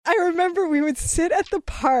I remember we would sit at the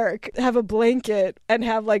park, have a blanket, and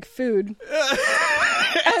have like food.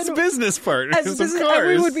 As business partners, of course. And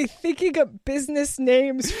we would be thinking of business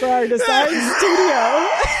names for our design studio.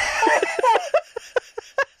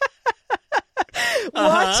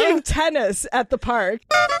 Watching tennis at the park.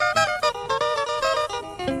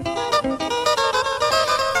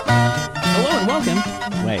 Hello and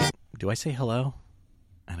welcome. Wait, do I say hello?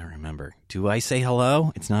 I don't remember. Do I say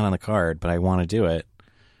hello? It's not on the card, but I want to do it.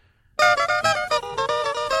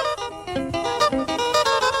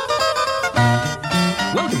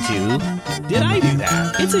 Welcome to Did I Do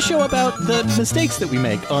That? It's a show about the mistakes that we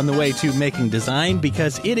make on the way to making design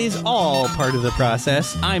because it is all part of the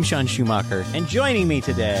process. I'm Sean Schumacher, and joining me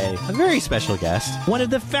today, a very special guest, one of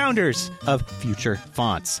the founders of Future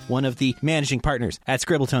Fonts, one of the managing partners at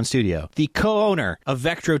Scribbletone Studio, the co-owner of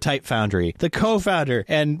Vectro Type Foundry, the co-founder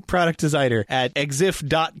and product designer at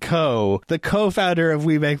Exif.co, the co-founder of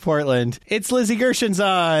We Make Portland. It's Lizy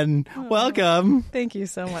Gershenzon. Welcome. Thank you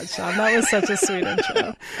so much, Sean. That was such a sweet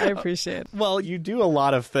intro. I appreciate it. Well, you do a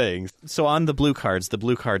lot of things. So on the blue cards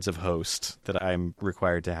of host that I'm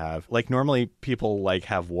required to have, like normally people like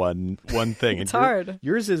have one thing. It's hard.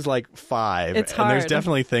 Yours is like 5. It's hard. And there's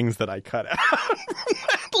definitely things that I cut out from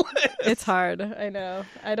that list. It's hard. I know.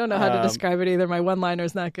 I don't know how to describe it either. My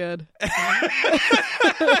one-liner's not good.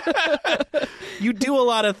 You do a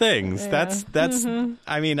lot of things. Yeah. That's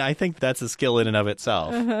I mean, I think that's a skill in and of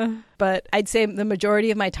itself. But I'd say the majority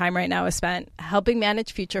of my time right now is spent helping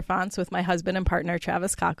manage Future Fonts with my husband and partner,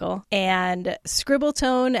 Travis Cockle. And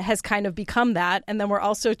Scribbletone has kind of become that. And then we're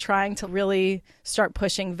also trying to really start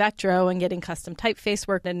pushing Vectro and getting custom typeface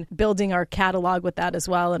work and building our catalog with that as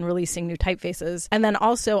well and releasing new typefaces. And then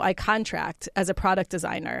also I contract as a product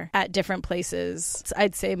designer at different places.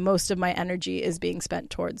 I'd say most of my energy is being spent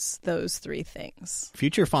towards those 3 things.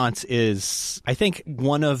 Future Fonts is, I think,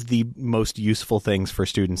 one of the most useful things for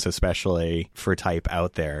students, especially for type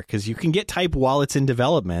out there, because you can get type while it's in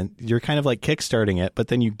development. You're kind of like kickstarting it, but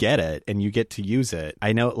then you get it and you get to use it.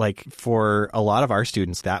 I know, like, for a lot of our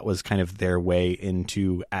students, that was kind of their way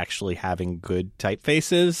into actually having good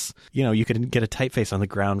typefaces. You know, you can get a typeface on the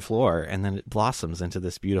ground floor and then it blossoms into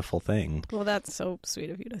this beautiful thing. Well, that's so sweet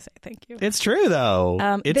of you to say. Thank you. It's true,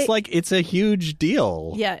 though. It's a huge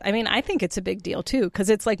deal. Yeah, I mean, I think it's a big deal, too, because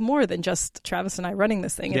it's like more than just Travis and I running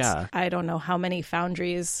this thing. I don't know how many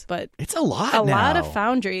foundries, but it's a lot now. lot of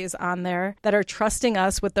foundries on there that are trusting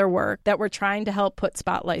us with their work, that we're trying to help put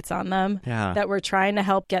spotlights on them, that we're trying to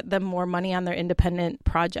help get them more money on their independent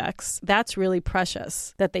projects. That's really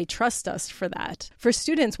precious that they trust us for that. For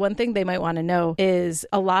students, one thing they might want to know is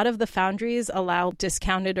a lot of the foundries allow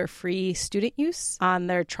discounted or free student use on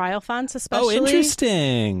their trial fonts, especially. Oh,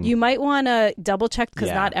 interesting. You might want to double check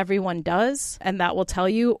because not everyone does, and that will tell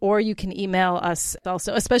you, or you can email us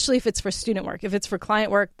also, especially if it's for student work. If it's for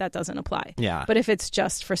client work, that doesn't apply. Yeah. But if it's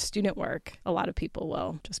just for student work, a lot of people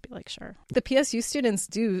will just be like, sure. The PSU students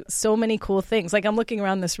do so many cool things. Like, I'm looking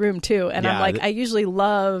around this room too, and I'm like, I usually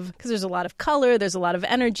love, because there's a lot of color, there's a lot of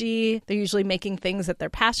energy. They're usually making things that they're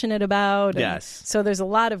passionate about. Yes. So there's a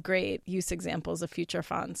lot of great use examples of Future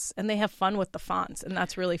Fonts, and they have fun with the fonts, and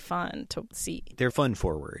that's really fun to see. They're fun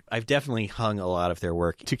forward. I've definitely hung a lot of their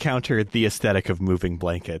work to counter the aesthetic of moving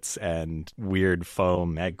blankets and weird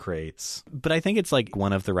foam egg crates. But I think it's like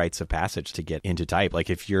one of the rites of passage to get into type. Like,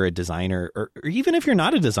 if you're a designer, or even if you're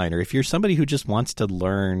not a designer, if you're somebody who just wants to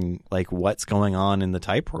learn like what's going on in the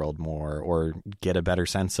type world more, or get a better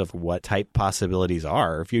sense of what type possibilities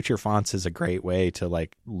are, Future Fonts is a great way to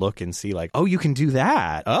like look and see like, oh, you can do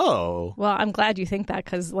that. Oh. Well, I'm glad you think that,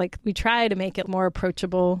 because like we try to make it more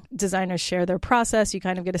approachable. Designers share their process. You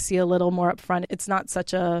kind of get to see a little more upfront. It's not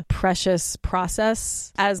such a precious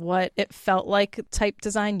process as what it felt like type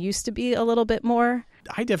design used to be a little bit more.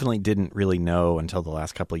 I definitely didn't really know until the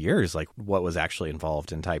last couple of years, like what was actually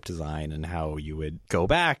involved in type design and how you would go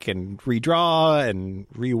back and redraw and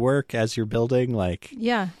rework as you're building. Like,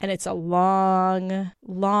 yeah. And it's a long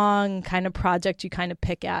kind of project you kind of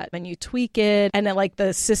pick at and you tweak it. And then like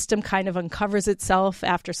the system kind of uncovers itself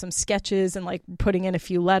after some sketches and like putting in a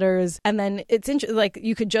few letters. And then it's like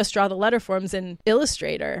you could just draw the letter forms in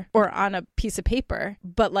Illustrator or on a piece of paper,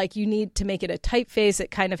 but like you need to make it a typeface. It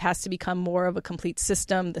kind of has to become more of a complete system.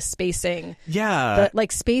 system, the spacing. Yeah.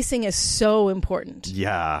 Like spacing is so important.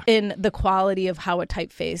 Yeah. In the quality of how a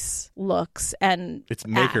typeface looks and it's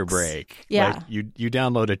make acts. or break. Yeah. Like you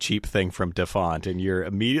download a cheap thing from DaFont and you're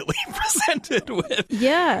immediately presented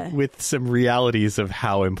with some realities of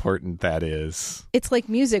how important that is. It's like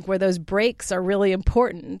music where those breaks are really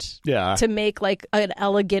important. Yeah. To make like an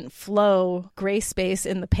elegant flow gray space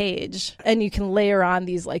in the page. And you can layer on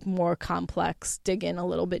these like more complex, dig in a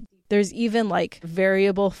little bit. There's even like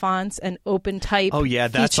variable fonts and open type. Oh yeah,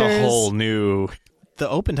 that's features. a whole new. The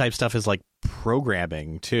open type stuff is like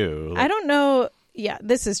programming too. I don't know. Yeah,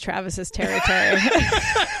 this is Travis's territory.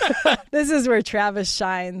 This is where Travis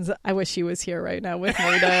shines. I wish he was here right now with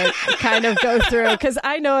me to kind of go through, because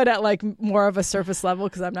I know it at like more of a surface level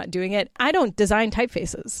because I'm not doing it. I don't design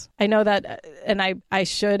typefaces. I know that, and I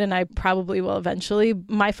should, and I probably will eventually.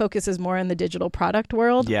 My focus is more in the digital product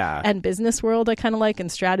world and business world. I kind of like,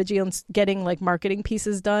 and strategy and getting like marketing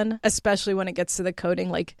pieces done, especially when it gets to the coding.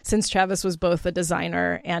 Like since Travis was both a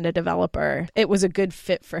designer and a developer, it was a good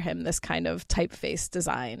fit for him, this kind of typeface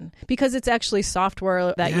design, because it's actually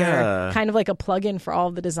software that you're kind of like a plugin for all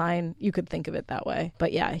of the design. You could think of it that way.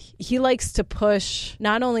 But yeah, he likes to push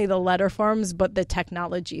not only the letter forms, but the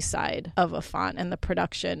technology side of a font and the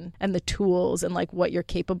production and the tools and like what you're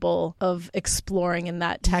capable of exploring in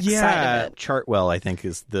that tech side of it. Chartwell, I think,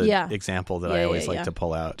 is the example that I always like to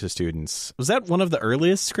pull out to students. Was that one of the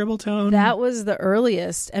earliest Scribbletone? That was the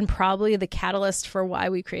earliest and probably the catalyst for why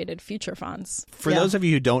we created Future Fonts. For those of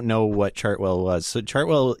you who don't know what Chartwell was, so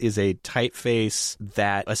Chartwell is a typeface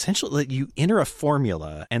that essentially you enter a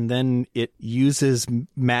formula and then it uses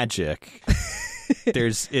magic.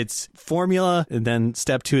 It's formula, and then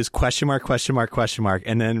step 2 is question mark,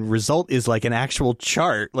 and then result is like an actual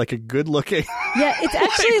chart, like a good looking it's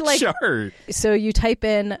actually like chart. So you type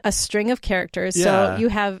in a string of characters. So you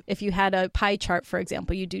have, if you had a pie chart, for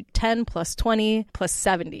example, you do 10 plus 20 plus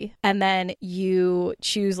 70, and then you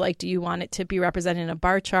choose like, do you want it to be represented in a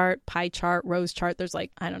bar chart, pie chart, rows chart? There's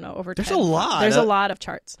like, I don't know, over 10. There's a lot. There's a lot of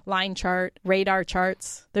charts. Line chart, radar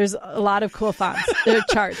charts. There's a lot of cool fonts. There are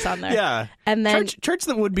charts on there. Yeah. And then charts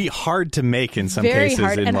that would be hard to make in some very cases.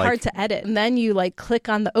 Hard and like, hard to edit. And then you like click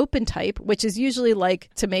on the open type, which is usually like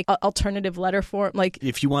to make alternative letter form. Like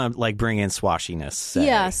if you want to like bring in swashiness,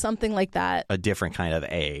 say, something like that. A different kind of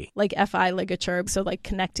A. Like FI ligature, so like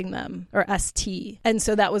connecting them, or ST. And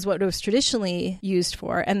so that was what it was traditionally used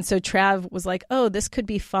for. And so Trav was like, oh, this could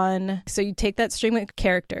be fun. So you take that string of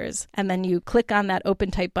characters and then you click on that open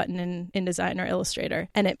type button in InDesign or Illustrator,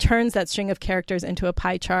 and it turns that string of characters into a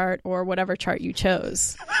pie chart or whatever chart you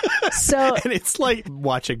chose. So and it's like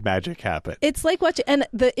watching magic happen. It's like watching, and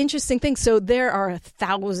the interesting thing, so there are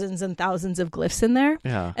thousands and thousands of glyphs in there.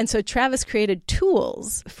 Yeah. And so Travis created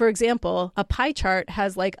tools. For example, a pie chart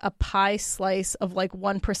has like a pie slice of like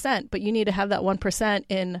 1%, but you need to have that 1%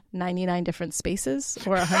 in 99 different spaces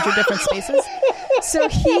or 100 different spaces. So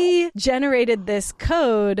he generated this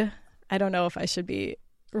code. I don't know if I should be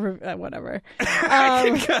whatever. I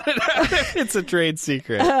can cut it out if it's a trade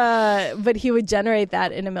secret. But he would generate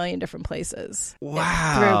that in a million different places.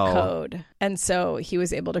 Wow. Through code. And so he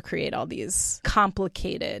was able to create all these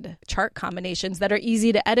complicated chart combinations that are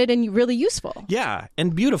easy to edit and really useful. Yeah,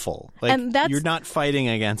 and beautiful. Like, and you're not fighting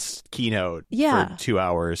against Keynote for 2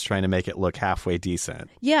 hours trying to make it look halfway decent.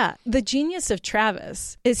 Yeah. The genius of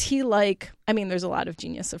Travis is he like, I mean, there's a lot of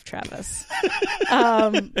genius of Travis.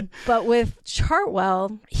 But with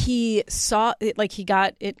Chartwell, he saw it, like he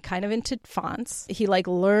got it kind of into fonts. He like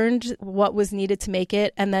learned what was needed to make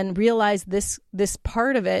it, and then realized this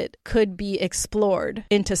part of it could be explored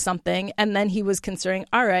into something. And then he was considering,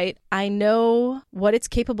 all right, I know what it's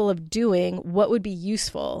capable of doing. What would be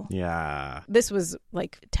useful? Yeah. This was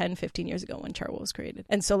like 10, 15 years ago when Chartwell was created.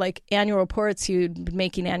 And so like annual reports, he would be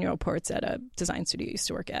making annual reports at a design studio he used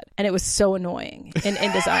to work at. And it was so annoying in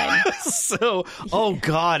InDesign. Oh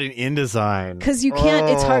God, in InDesign. Because you can't,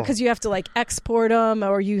 it's hard because you have to like export them,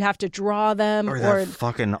 or you have to draw them. Or that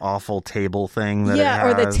fucking awful table thing that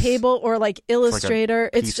or the table, or like Illustrator.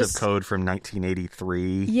 It's like a piece of code from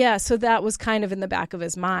 1983. Yeah, so that was kind of in the back of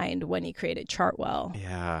his mind when he created Chartwell.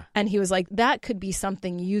 Yeah. And he was like, that could be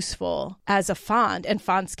something useful as a font, and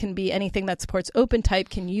fonts can be anything that supports OpenType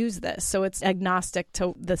can use this, so it's agnostic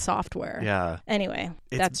to the software. Yeah. Anyway,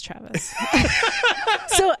 that's Travis.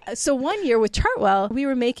 So one year with Chartwell, we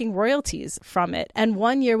were making royalties from it. And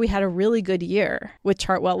one year we had a really good year with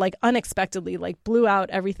Chartwell, like unexpectedly, like blew out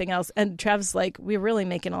everything else. And Travis like, we're really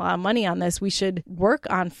making a lot of money on this. We should work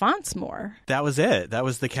on fonts more. That was it. That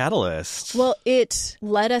was the catalyst. Well, it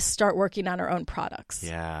let us start working on our own products.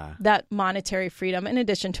 Yeah. That monetary freedom, in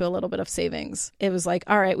addition to a little bit of savings, it was like,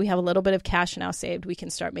 all right, we have a little bit of cash now saved. We can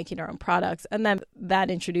start making our own products. And then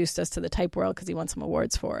that introduced us to the type world because he won some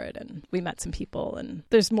awards for it. And we met some people. And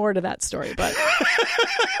there's more to that story, but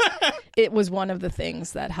it was one of the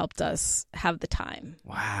things that helped us have the time.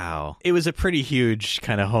 Wow. It was a pretty huge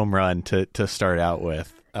kind of home run to start out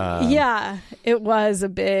with. Yeah, it was a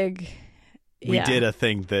big... We did a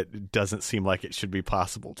thing that doesn't seem like it should be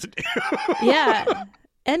possible to do. Yeah.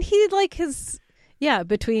 And he like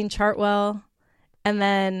between Chartwell and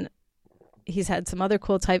then he's had some other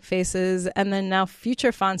cool typefaces. And then now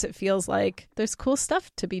Future Fonts, it feels like there's cool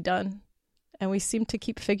stuff to be done. And we seem to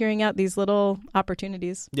keep figuring out these little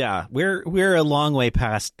opportunities. Yeah, we're a long way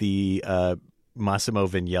past the Massimo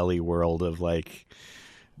Vignelli world of like,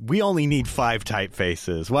 we only need 5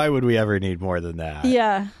 typefaces. Why would we ever need more than that?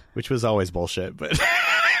 Yeah. Which was always bullshit, but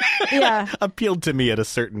appealed to me at a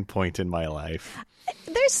certain point in my life.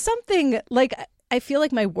 There's something like... I feel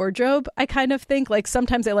like my wardrobe, I kind of think like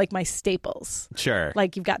sometimes I like my staples. Sure.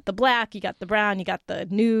 Like you've got the black, you got the brown, you got the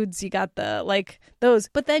nudes, you got the like those.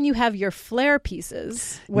 But then you have your flair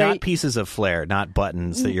pieces. Not pieces of flair, not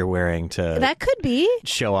buttons that you're wearing to... That could be.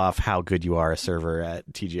 Show off how good you are a server at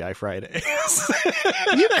TGI Fridays.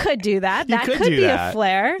 You could do that. That could be a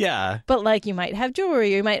flair. Yeah. But like you might have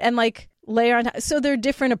jewelry, you might, and like layer on top. So there are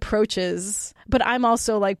different approaches, but I'm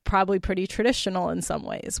also like probably pretty traditional in some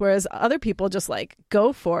ways, whereas other people just like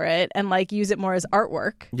go for it and like use it more as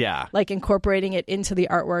artwork. Yeah. Like incorporating it into the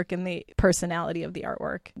artwork and the personality of the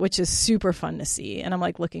artwork, which is super fun to see. And I'm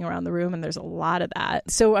like looking around the room and there's a lot of that.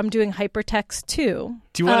 So I'm doing hypertext too.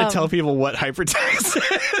 Do you want to tell people what hypertext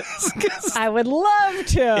is? I would love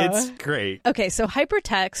to. It's great. Okay, so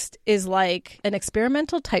hypertext is like an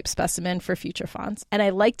experimental type specimen for Future Fonts. And I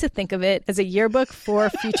like to think of it as a yearbook for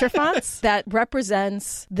Future Fonts that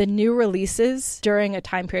represents the new releases during a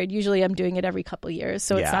time period. Usually I'm doing it every couple of years.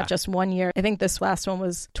 So it's not just 1 year. I think this last one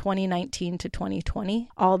was 2019 to 2020.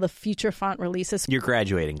 All the Future Font releases. Your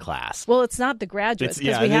graduating class. Well, it's not the graduates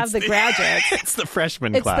because we have the graduates. It's the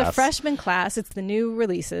freshman class. It's the freshman class. It's the new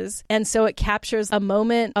releases. And so it captures a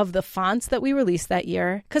moment of the fonts that we released that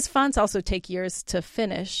year, because fonts also take years to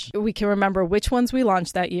finish. We can remember which ones we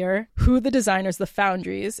launched that year, who the designers, the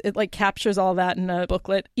foundries. It like captures all that in a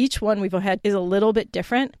booklet. Each one we've had is a little bit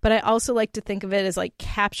different, but I also like to think of it as like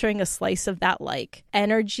capturing a slice of that like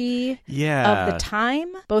energy of the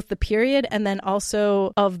time, both the period and then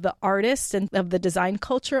also of the artist and of the design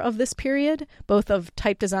culture of this period, both of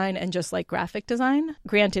type design and just like graphic design.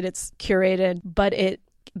 Granted, it's curated, but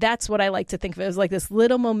that's what I like to think of it as, like this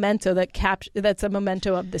little memento that's a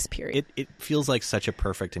memento of this period. It feels like such a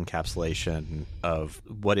perfect encapsulation of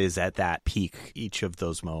what is at that peak, each of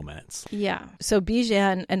those moments. Yeah. So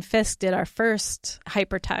Bijan and Fisk did our first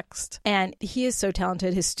hypertext, and he is so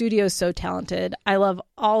talented. His studio is so talented. I love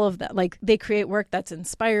all of that. Like they create work that's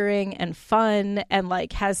inspiring and fun and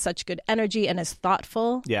like has such good energy and is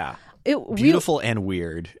thoughtful. Yeah. Beautiful and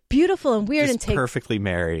weird. Beautiful and weird. Just and perfectly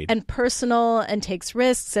married. And personal and takes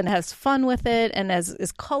risks and has fun with it and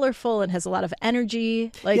is colorful and has a lot of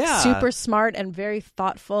energy. Like super smart and very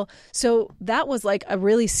thoughtful. So that was like a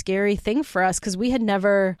really scary thing for us because we had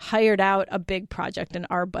never hired out a big project in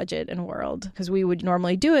our budget and world, because we would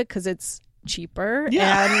normally do it because it's cheaper.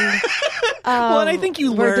 Yeah. And well, and I think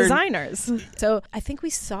we're designers. So I think we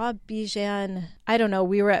saw Bijan, I don't know,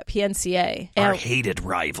 we were at PNCA. Our hated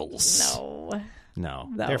rivals. No,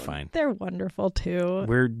 they're fine. They're wonderful too.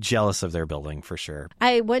 We're jealous of their building for sure.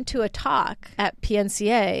 I went to a talk at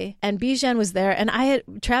PNCA and Bijan was there, and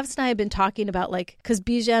Travis and I had been talking about like, because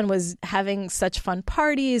Bijan was having such fun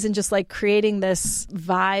parties and just like creating this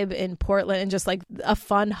vibe in Portland and just like a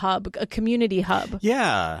fun hub, a community hub.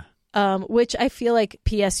 Yeah. Which I feel like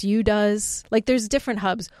PSU does. Like there's different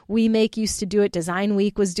hubs. We Make used to do it. Design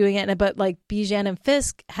Week was doing it. But like Bijan and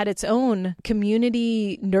Fisk had its own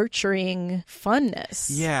community nurturing funness.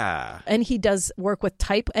 Yeah. And he does work with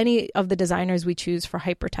type. Any of the designers we choose for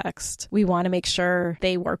hypertext, we want to make sure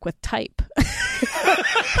they work with type.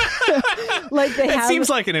 Like it seems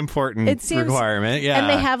like an important requirement. Yeah. And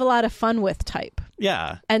they have a lot of fun with type.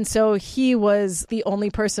 Yeah. And so he was the only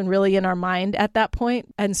person really in our mind at that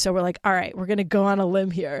point. And so we're like, all right, we're going to go on a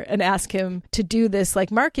limb here and ask him to do this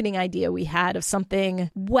like marketing idea we had of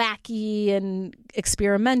something wacky and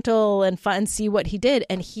experimental and fun, and see what he did.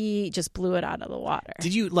 And he just blew it out of the water.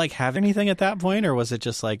 Did you like have anything at that point, or was it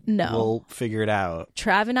just like, no, we'll figure it out?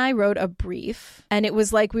 Trav and I wrote a brief, and it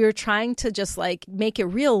was like we were trying to just like make it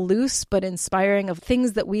real loose but inspiring, of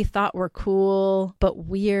things that we thought were cool but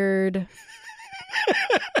weird.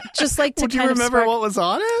 Just like to Would you remember what was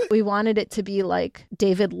on it? We wanted it to be like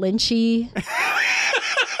David Lynchy.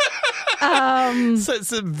 So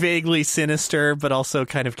it's vaguely sinister, but also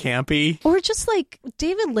kind of campy. Or just like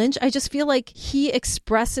David Lynch, I just feel like he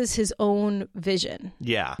expresses his own vision.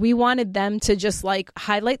 Yeah. We wanted them to just like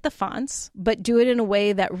highlight the fonts, but do it in a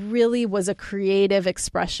way that really was a creative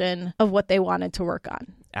expression of what they wanted to work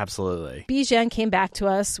on. Absolutely. Bijan came back to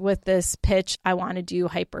us with this pitch. I want to do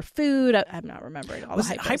hyperfood. I'm not remembering all was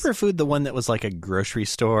the it hypers. Hyperfood the one that was like a grocery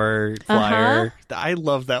store flyer? I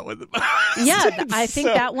love that one the most. Yeah, I think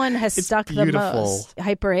that one has stuck beautiful. The most.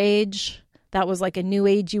 Hyper Age. That was like a new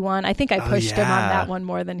agey one. I think I pushed him on that one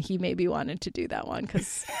more than he maybe wanted to do that one,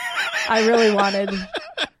 because I really wanted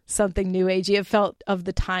something new agey. It felt of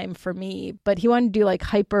the time for me, but he wanted to do like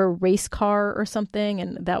hyper race car or something,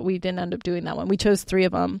 and that we didn't end up doing that one. We chose 3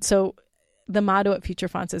 of them. So the motto at Future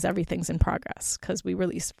Fonts is everything's in progress, because we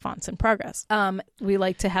release fonts in progress. We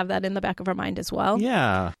like to have that in the back of our mind as well.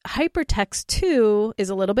 Yeah. Hypertext 2 is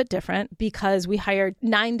a little bit different, because we hired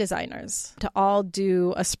 9 designers to all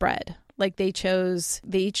do a spread. Like they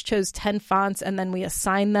each chose 10 fonts, and then we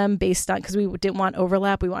assigned them based on, because we didn't want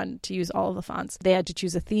overlap. We wanted to use all of the fonts. They had to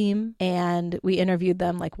choose a theme, and we interviewed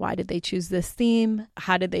them, like, why did they choose this theme?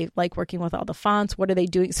 How did they like working with all the fonts? What are they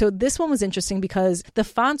doing? So this one was interesting because the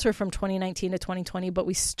fonts were from 2019 to 2020, but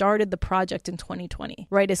we started the project in 2020,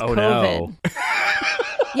 right as COVID. No.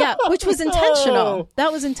 Yeah, which was intentional.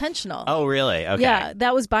 That was intentional. Oh, really? Okay. Yeah,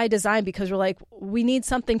 that was by design, because we're like, we need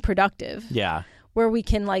something productive. Yeah. Where we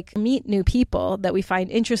can like meet new people that we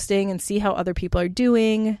find interesting and see how other people are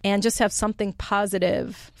doing, and just have something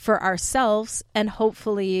positive for ourselves and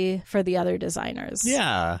hopefully for the other designers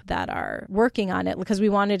that are working on it, because we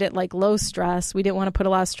wanted it like low stress. We didn't want to put a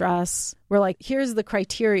lot of stress. We're like, here's the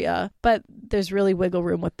criteria, but there's really wiggle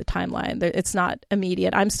room with the timeline. It's not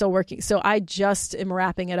immediate. I'm still working. So I just am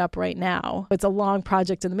wrapping it up right now. It's a long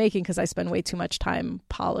project in the making because I spend way too much time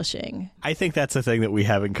polishing. I think that's a thing that we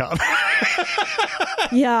have in common.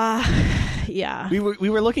 Yeah. We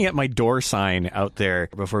were looking at my door sign out there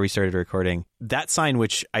before we started recording. That sign,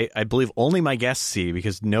 which I believe only my guests see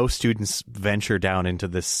because no students venture down into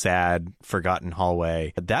this sad, forgotten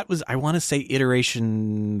hallway. That was, I want to say,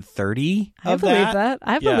 iteration 30 I believe that.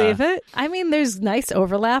 I believe it. I mean, there's nice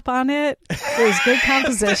overlap on it. There's good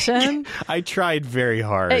composition. I tried very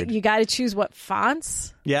hard. You got to choose what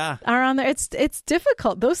fonts are on there. It's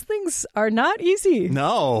difficult. Those things are not easy.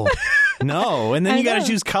 No. And then you got to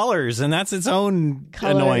choose colors, and that's its own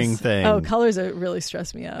annoying thing. Oh, colors really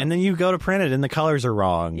stress me out. And then you go to print it, and the colors are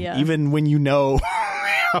wrong, even when you know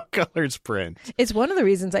how colors print. It's one of the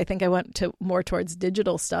reasons I think I went more towards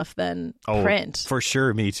digital stuff than print. For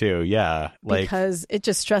sure, me too, yeah. Because it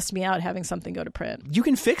just stressed me out having something go to print. You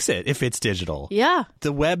can fix it if it's digital. Yeah.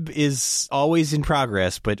 The web is always in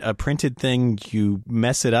progress, but a printed thing, you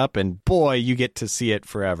mess it up, and boy, you get to see it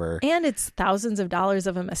forever. And it's thousands of dollars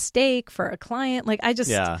of a mistake for a client. Like, I just...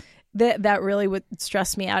 Yeah. That really would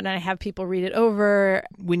stress me out, and I have people read it over.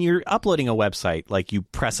 When you're uploading a website, like you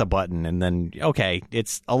press a button and then, okay,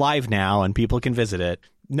 it's alive now and people can visit it.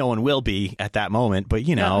 No one will be at that moment, but,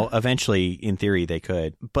 eventually, in theory, they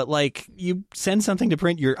could. But, like, you send something to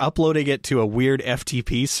print, you're uploading it to a weird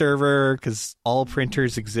FTP server because all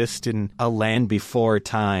printers exist in a land before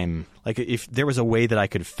time. Like, if there was a way that I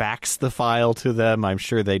could fax the file to them, I'm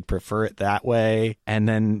sure they'd prefer it that way. And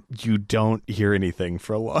then you don't hear anything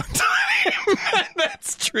for a long time.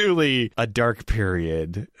 That's truly a dark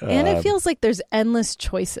period. And it feels like there's endless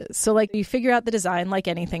choices. So, like, you figure out the design like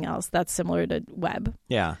anything else. That's similar to web.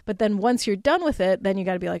 Yeah. But then once you're done with it, then you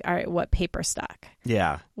got to be like, all right, what paper stock?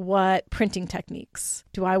 Yeah. What printing techniques?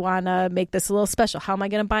 Do I want to make this a little special? How am I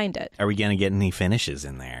going to bind it? Are we going to get any finishes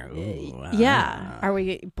in there? Ooh, yeah. Are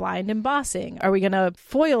we blind embossing? Are we going to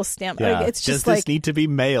foil stamp? Yeah. Like, it's just Does this need to be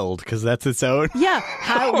mailed? Because that's its own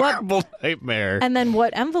horrible nightmare. And then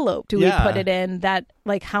what envelope do we put it in? That,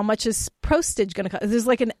 like, how much is postage going to cost? There's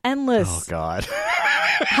like an endless... Oh, God.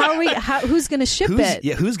 Who's going to ship it?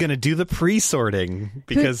 Yeah, who's going to do the pre-sorting?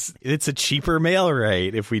 Because it's a cheaper mail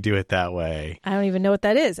rate if we do it that way. I don't even know what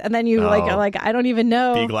that is. And then you like I don't even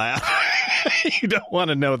know. Big laugh. You don't want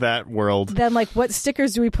to know that world. Then what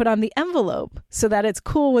stickers do we put on the envelope so that it's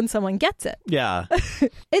cool when someone gets it? Yeah.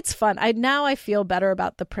 It's fun. I feel better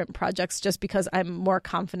about the print projects just because I'm more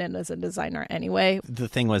confident as a designer anyway. The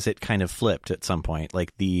thing was, it kind of flipped at some point.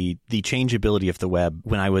 Like the changeability of the web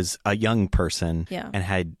when I was a young person and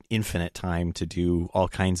had infinite time to do all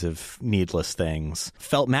kinds of needless things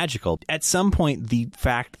felt magical. At some point, the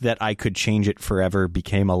fact that I could change it forever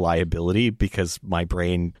became a liability because my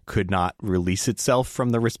brain could not release itself from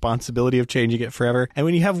the responsibility of changing it forever. And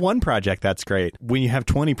when you have one project, that's great. When you have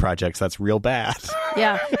 20 projects, that's real bad.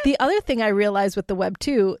 Yeah. The other thing I realized with the web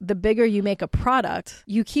too, the bigger you make a product,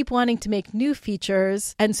 you keep wanting to make new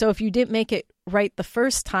features. And so if you didn't make it right the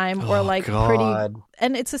first time or pretty,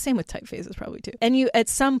 and it's the same with typefaces probably too, and you at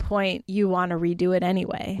some point you want to redo it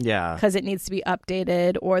anyway because it needs to be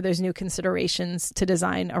updated or there's new considerations to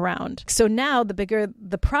design around. So now the bigger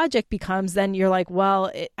the project becomes, then you're like,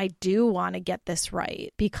 well, I do want to get this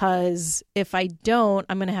right, because if I don't,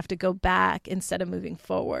 I'm going to have to go back instead of moving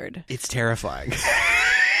forward. It's terrifying.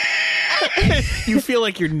 You feel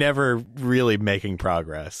like you're never really making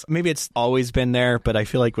progress. Maybe it's always been there, but I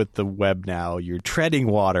feel like with the web now, you're treading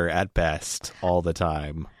water at best all the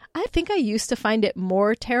time. I think I used to find it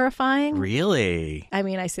more terrifying. Really? I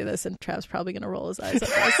mean, I say this and Trav's probably going to roll his eyes at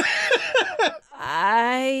this.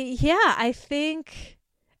 I think...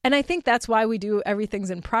 And I think that's why we do everything's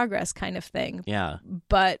in progress kind of thing. Yeah.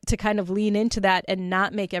 But to kind of lean into that and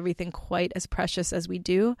not make everything quite as precious as we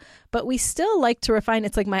do. But we still like to refine.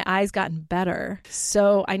 It's like my eye's gotten better.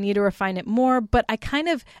 So I need to refine it more. But I kind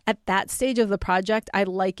of, at that stage of the project, I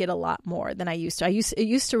like it a lot more than I used to. It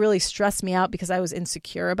used to really stress me out because I was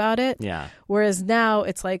insecure about it. Yeah. Whereas now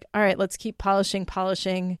it's like, all right, let's keep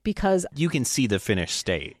polishing because... You can see the finished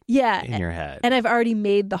state in your head. And I've already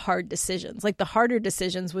made the hard decisions. Like the harder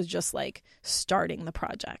decisions was just like starting the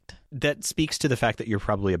project. That speaks to the fact that you're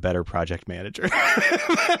probably a better project manager than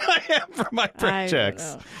I am for my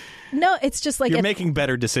projects. No, it's just like... You're making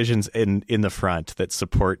better decisions in the front that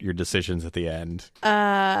support your decisions at the end.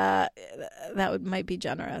 That might be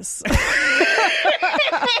generous.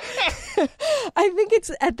 I think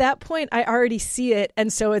it's at that point I already see it,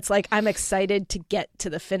 and so it's like I'm excited to get to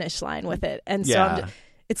the finish line with it. And so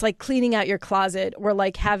it's like cleaning out your closet or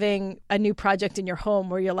like having a new project in your home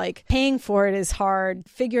where you're like paying for it is hard,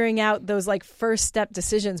 figuring out those like first step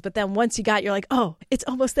decisions. But then once you got, you're like, oh, it's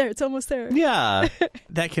almost there. It's almost there. Yeah,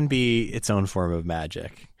 that can be its own form of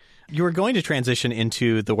magic. You were going to transition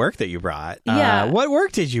into the work that you brought. Yeah. What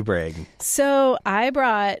work did you bring? So I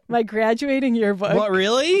brought my graduating yearbook. What,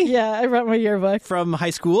 really? Yeah, I brought my yearbook. From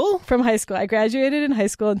high school? From high school. I graduated in high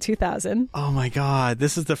school in 2000. Oh my God.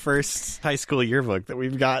 This is the first high school yearbook that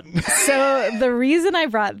we've gotten. So the reason I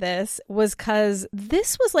brought this was because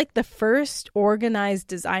this was like the first organized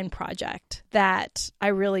design project that I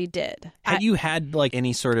really did. Had you had like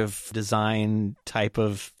any sort of design type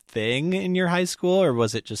of thing in your high school, or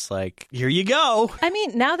was it just like, here you go? I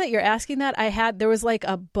mean, now that you're asking that, there was like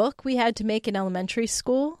a book we had to make in elementary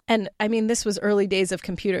school. And I mean, this was early days of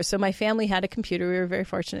computers. So my family had a computer. We were very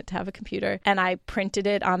fortunate to have a computer. And I printed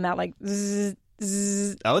it on that like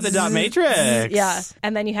the dot matrix. Yeah.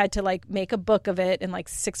 And then you had to like make a book of it in like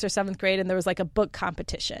 6th or 7th grade, and there was like a book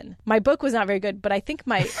competition. My book was not very good, but I think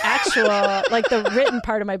my actual like the written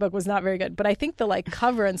part of my book was not very good, but I think the like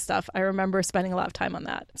cover and stuff, I remember spending a lot of time on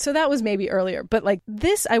that. So that was maybe earlier, but like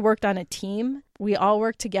this, I worked on a team. We all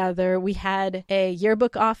worked together. We had a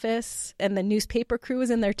yearbook office, and the newspaper crew was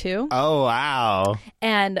in there too. Oh, wow.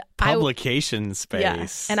 And publication space. Yeah.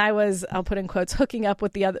 And I was, I'll put in quotes, hooking up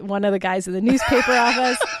with one of the guys in the newspaper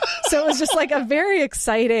office. So it was just like a very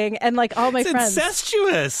exciting, and like all my friends.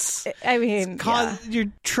 Incestuous. I mean, your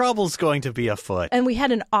trouble's going to be afoot. And we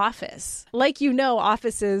had an office. Like,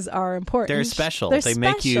 offices are important. They're special. They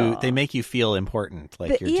make you feel important,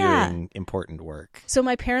 like you're doing important work. So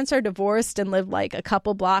my parents are divorced and live like a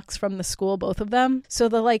couple blocks from the school, both of them. So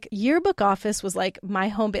the like yearbook office was like my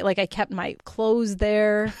home base. Like I kept my clothes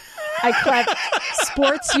there. I kept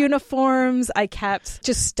sports uniforms. I kept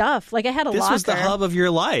just stuff. Like I had a locker. This was the hub of your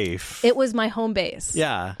life. It was my home base.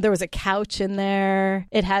 Yeah. There was a couch in there.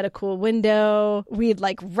 It had a cool window. We'd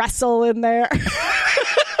like wrestle in there.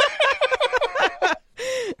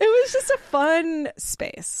 It was just a fun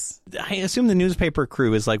space. I assume the newspaper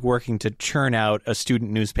crew is like working to churn out a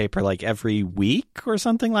student newspaper like every week or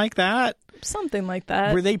something like that. Something like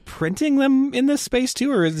that. Were they printing them in this space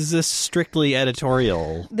too, or is this strictly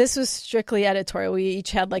editorial? This was strictly editorial. We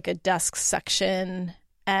each had like a desk section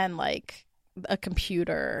and like a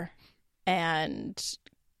computer and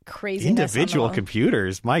crazy individual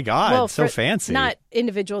computers. My God, well, so fancy. Not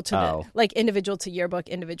individual to like individual to yearbook,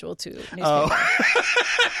 individual to newspaper.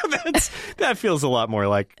 That feels a lot more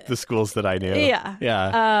like the schools that I knew.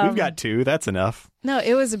 Yeah. We've got 2. That's enough. No,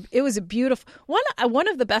 it was a beautiful one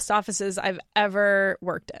of the best offices I've ever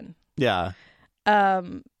worked in. Yeah.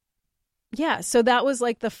 Yeah. So that was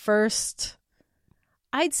like the first,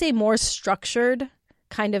 I'd say, more structured,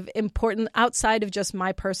 kind of important outside of just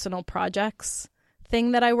my personal projects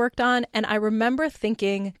thing that I worked on. And I remember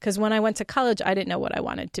thinking, because when I went to college, I didn't know what I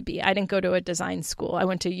wanted to be. I didn't go to a design school. I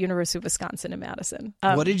went to University of Wisconsin in Madison.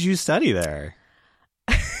 What did you study there?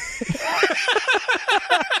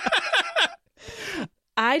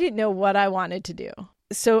 I didn't know what I wanted to do.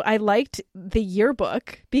 So I liked the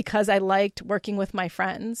yearbook because I liked working with my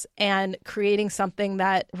friends and creating something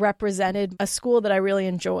that represented a school that I really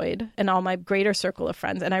enjoyed and all my greater circle of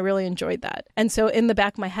friends. And I really enjoyed that. And so in the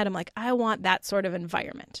back of my head, I'm like, I want that sort of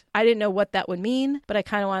environment. I didn't know what that would mean, but I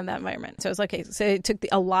kind of wanted that environment. So I was like, okay, so I took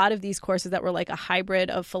a lot of these courses that were like a hybrid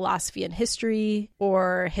of philosophy and history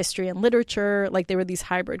or history and literature. Like they were these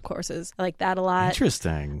hybrid courses. I like that a lot.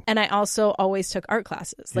 Interesting. And I also always took art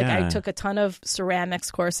classes. Like I took a ton of ceramics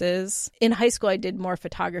courses. In high school, I did more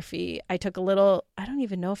photography. I took a little, I don't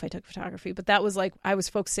even know if I took photography, but that was like, I was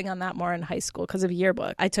focusing on that more in high school because of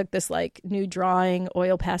yearbook. I took this like new drawing,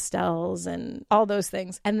 oil pastels, and all those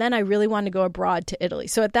things. And then I really wanted to go abroad to Italy.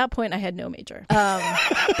 So at that point, I had no major. But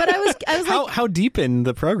I was like, how deep in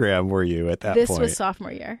the program were you at that point? This was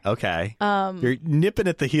sophomore year. Okay. You're nipping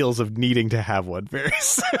at the heels of needing to have one very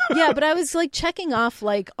soon. Yeah, but I was like checking off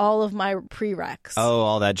like all of my prereqs. Oh,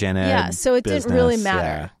 all that gen ed. Yeah, so it business. didn't really matter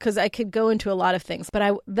because I could go into a lot of things. But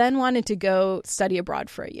I then wanted to go study abroad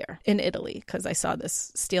for a year in Italy because I saw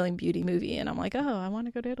this Stealing Beauty movie and I'm like, oh, I want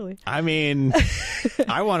to go to Italy. I mean,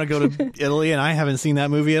 I want to go to Italy and I haven't seen that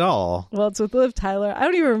movie at all. Well, it's with Liv Tyler. I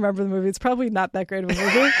don't even remember the movie. It's probably not that great of a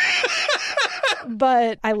movie.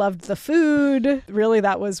 But I loved the food. Really,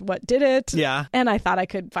 that was what did it. Yeah. And I thought I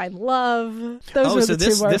could find love. Those were the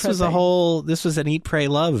two more this was a whole, this was an Eat, Pray,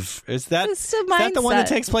 Love. Is that the one that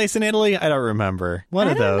takes place in Italy? I don't remember. One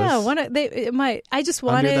of those. I don't know. I just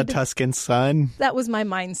wanted. Under the Tuscan sun. That was my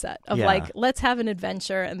mindset of like, let's have an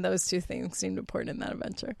adventure. And those two things seemed important in that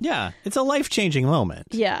adventure. Yeah. It's a life-changing moment.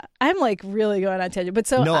 Yeah. I'm like really going on tangent. But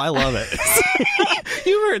so. No, I love it.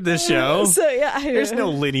 You heard the show. So yeah. There's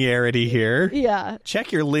no linearity here. Yeah.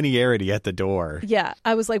 Check your linearity at the door. Yeah.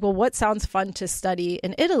 I was like, well, what sounds fun to study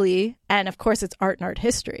in Italy? And of course, it's art and art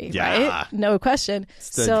history, right? No question.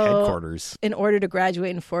 It's the headquarters. In order to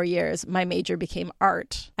graduate in 4 years, my major became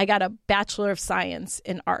art. I got a Bachelor of Science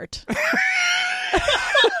in art.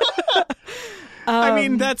 I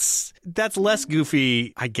mean, that's less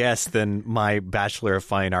goofy, I guess, than my Bachelor of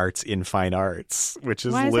Fine Arts in Fine Arts, which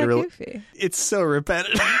is literally. Why is that goofy? It's so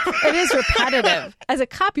repetitive. It is repetitive. As a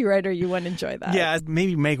copywriter, you wouldn't enjoy that. Yeah,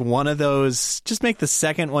 maybe make one of those. Just make the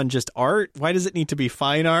second one just art. Why does it need to be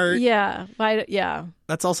fine art? Yeah. Yeah.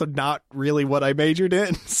 That's also not really what I majored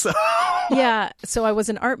in. So. Yeah. So I was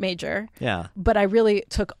an art major. Yeah. But I really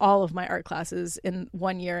took all of my art classes in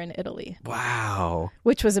 1 year in Italy. Wow.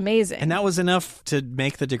 Which was amazing. And that was enough to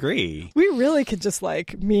make the degree. We really could just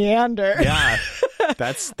like meander. Yeah.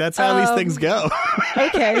 That's how these things go.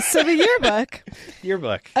 Okay. So the yearbook.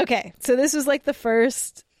 Yearbook. Okay. So this was like the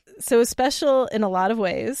first. So it was special in a lot of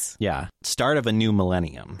ways. Yeah. Start of a new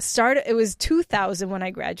millennium. It was 2000 when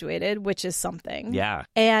I graduated, which is something. Yeah.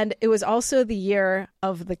 And it was also the year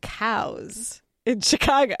of the cows in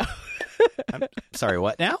Chicago. I'm sorry,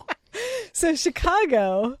 what now? So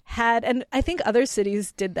Chicago had, and I think other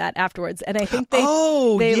cities did that afterwards. And I think they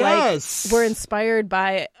yes. were inspired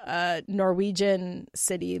by a Norwegian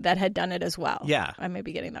city that had done it as well. Yeah. I may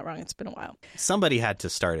be getting that wrong. It's been a while. Somebody had to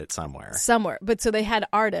start it somewhere. But so they had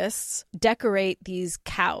artists decorate these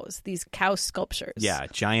cow sculptures. Yeah.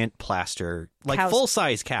 Giant plaster, like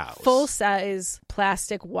full-size cows. Full-size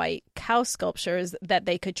plastic white cow sculptures that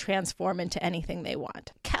they could transform into anything they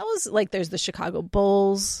want. Cows, like there's the Chicago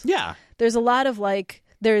Bulls. Yeah. There's a lot of like,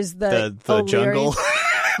 there's the Jungle,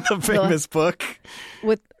 the famous book.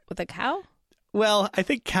 With a cow? Well, I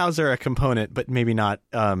think cows are a component, but maybe not.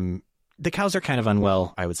 The cows are kind of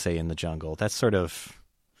unwell, I would say, in the jungle. That's sort of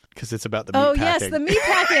because it's about the meat packing. Yes, the meat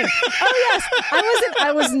packing. Oh, yes.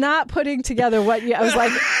 I was not putting together what you, I was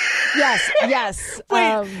like, Yes.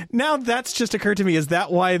 Wait, now that's just occurred to me. Is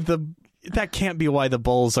that why that can't be why the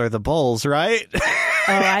bulls are the bulls, right? Oh,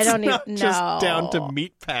 I don't even know. Just down to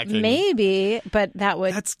meat packing. Maybe, but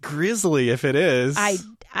That's grisly if it is.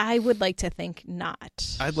 I would like to think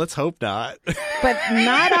not. Let's hope not. But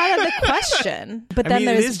not out of the question. But then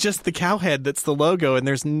it is just the cow head that's the logo, and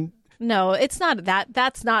there's no, it's not that.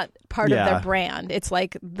 That's not part of their brand. It's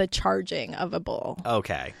like the charging of a bull.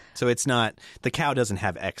 Okay. So it's not, the cow doesn't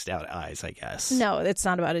have X'd out eyes, I guess. No, it's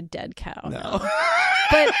not about a dead cow. No.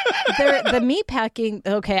 But the meat packing,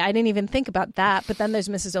 okay, I didn't even think about that. But then there's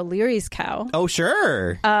Mrs. O'Leary's cow. Oh,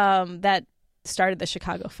 sure. That started the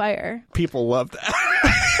Chicago fire. People love that.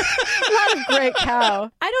 A lot of great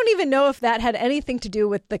cow. I don't even know if that had anything to do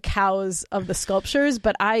with the cows of the sculptures,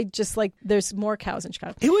 but I just there's more cows in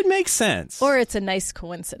Chicago. It would make sense. Or it's a nice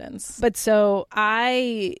coincidence. But so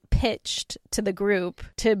I pitched to the group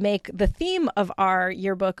to make the theme of our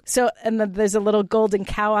yearbook. So, and then there's a little golden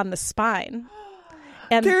cow on the spine.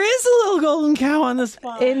 And there is a little golden cow on the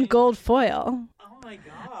spine. In gold foil. Oh my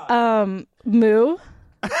God. Moo.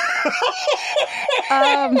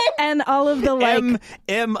 And all of the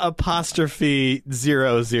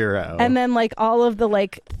M'00. And then all of the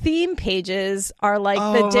theme pages are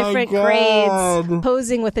the different grades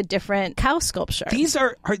posing with a different cow sculpture. These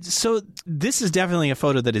are so this is definitely a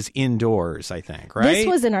photo that is indoors, I think, right? This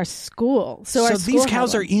was in our school. So our school these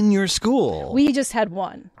cows are in your school. We just had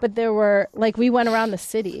one, but there were we went around the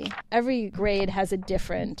city. Every grade has a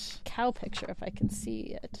different cow picture, if I can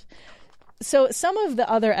see it. So some of the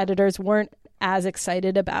other editors weren't as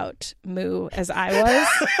excited about Moo as I was.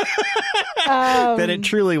 That it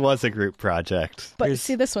truly was a group project. But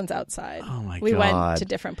see, this one's outside. Oh my God. We went to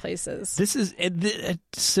different places. This is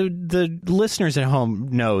so the listeners at home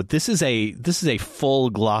know this is a full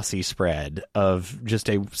glossy spread of just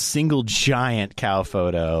a single giant cow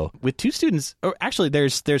photo with two students. Or actually,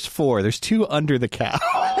 there's four. There's two under the cow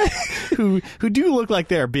who do look like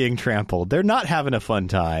they're being trampled. They're not having a fun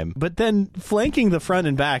time. But then flanking the front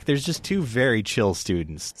and back, there's just two very chill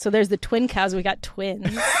students. So there's the twin cows. We got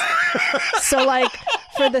twins. So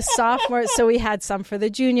for the sophomore, so we had some for the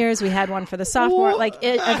juniors. We had one for the sophomore.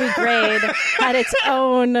 Every grade had its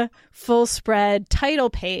own full spread title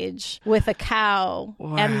page with a cow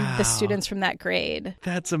and the students from that grade.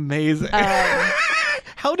 That's amazing.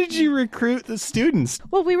 How did you recruit the students?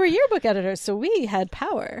 Well, we were yearbook editors, so we had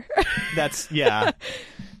power.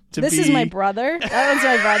 This is my brother. That one's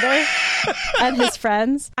my brother and his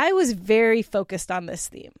friends. I was very focused on this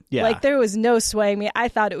theme. Yeah. There was no swaying me. I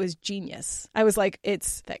thought it was genius. I was like,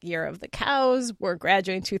 it's that year of the cows. We're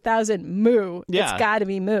graduating 2000. Moo. Yeah. It's got to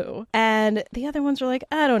be Moo. And the other ones were like,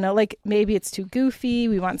 I don't know. Maybe it's too goofy.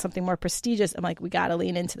 We want something more prestigious. I'm like, we got to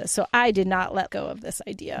lean into this. So I did not let go of this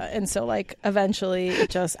idea. And so eventually it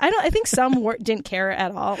just, I think some didn't care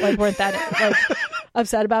at all. Weren't that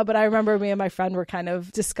upset about it. But I remember me and my friend were kind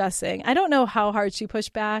of discussing. I don't know how hard she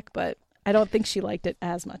pushed back, but I don't think she liked it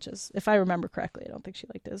as much as, if I remember correctly, I don't think she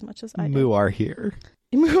liked it as much as I did. Moo are here.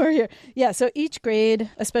 Yeah, so each grade,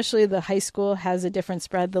 especially the high school, has a different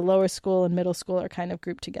spread. The lower school and middle school are kind of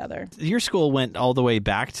grouped together. Your school went all the way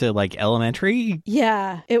back to elementary?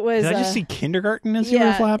 Yeah, it was. Did I just see kindergarten as you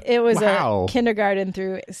were flapped? It was a kindergarten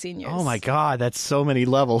through seniors. Oh my God, that's so many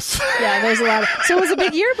levels. Yeah, there's a lot. So it was a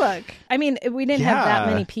big yearbook. I mean, we didn't have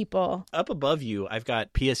that many people. Up above you, I've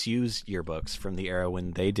got PSU's yearbooks from the era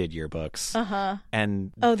when they did yearbooks.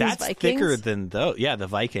 And that's thicker than those. Yeah, the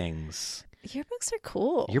Vikings. Yearbooks are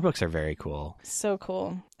cool. Yearbooks are very cool. So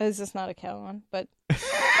cool. Is this not a cow one? But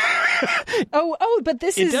but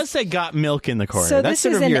this It does say "Got Milk" in the corner. So That's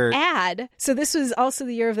this is sort of an ad. So this was also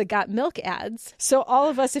the year of the Got Milk ads. So all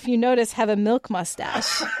of us, if you notice, have a milk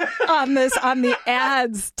mustache on the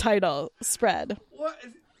ads spread. What?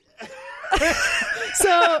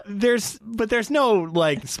 So there's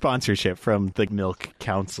no sponsorship from the Milk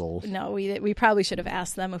Council. No, we probably should have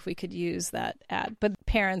asked them if we could use that ad, but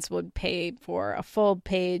parents would pay for a full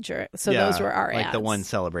page, those were our ads. Like the one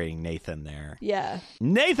celebrating Nathan there. Yeah,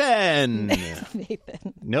 Nathan.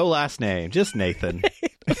 Nathan. No last name, just Nathan.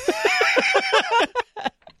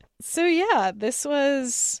 So yeah, this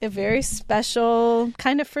was a very special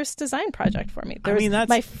kind of first design project for me. That's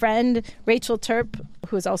my friend Rachel Terp,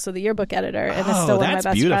 who is also the yearbook editor and is still one of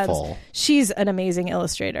my best friends. She's an amazing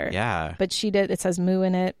illustrator. Yeah. But it says Moo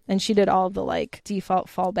in it, and she did all the default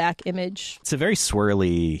fallback image. It's a very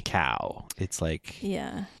swirly cow. It's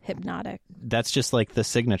hypnotic. That's just the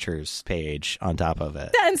signatures page on top of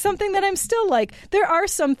it. And something that I'm still there are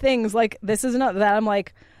some things this is not that I'm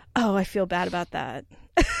oh, I feel bad about that.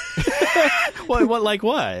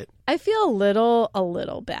 What? I feel a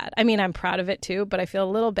little bad. I mean, I'm proud of it too, but I feel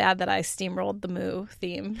a little bad that I steamrolled the Moo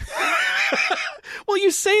theme. Well,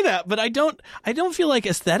 you say that, but I don't feel like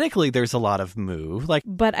aesthetically there's a lot of Moo.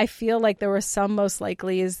 But I feel like there were some most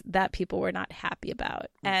likelies that people were not happy about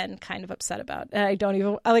and kind of upset about. And I don't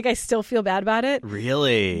even I still feel bad about it.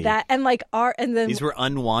 Really? And then these were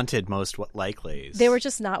unwanted most likelies. They were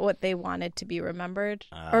just not what they wanted to be remembered.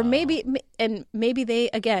 Or maybe maybe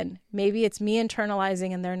it's me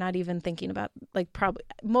internalizing and they're not even thinking about, probably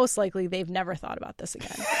most likely they've never thought about this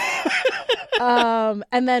again.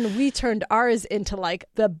 And then we turned ours into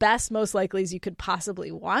the best most likelies you could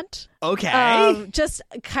possibly want. Okay. Just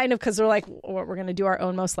kind of because we're we're going to do our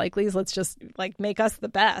own most likelies. Let's just make us the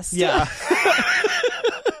best. Yeah.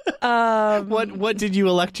 What did you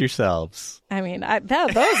elect yourselves? I mean,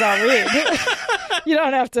 those I'll read. You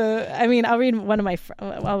don't have to. I mean, I'll read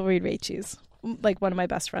I'll read Rachel's. One of my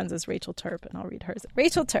best friends is Rachel Terp, and I'll read hers.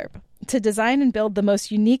 Rachel Terp. To design and build the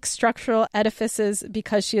most unique structural edifices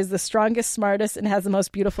because she is the strongest, smartest, and has the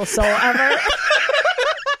most beautiful soul ever.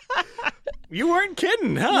 You weren't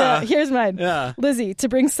kidding, huh? Yeah, here's mine. Yeah. Lizy. To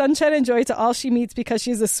bring sunshine and joy to all she meets because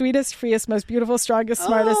she's the sweetest, freest, most beautiful, strongest,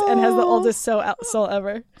 smartest, and has the oldest soul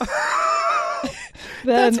ever.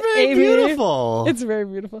 That's very beautiful. It's very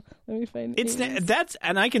beautiful. Let me find it.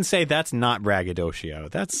 And I can say that's not braggadocio.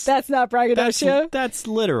 That's not braggadocio. That's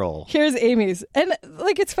literal. Here's Amy's. And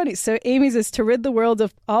it's funny. So Amy's is to rid the world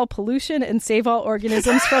of all pollution and save all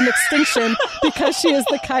organisms from extinction because she is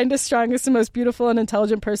the kindest, strongest, and most beautiful and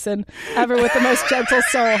intelligent person ever with the most gentle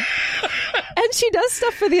soul. And she does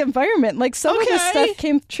stuff for the environment. Some of this stuff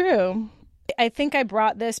came true. I think I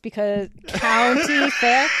brought this because county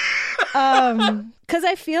fair. Because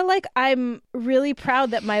I feel like I'm really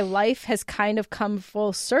proud that my life has kind of come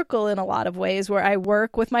full circle in a lot of ways where I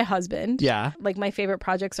work with my husband. Yeah. My favorite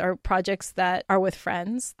projects are projects that are with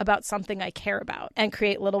friends about something I care about and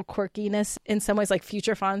create little quirkiness in some ways, like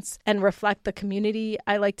future fonts, and reflect the community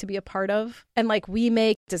I like to be a part of. And we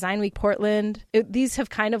make Design Week Portland. These have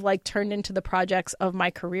kind of turned into the projects of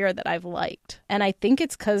my career that I've liked. And I think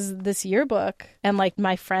it's because this yearbook and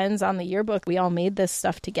my friends on the yearbook, we all made this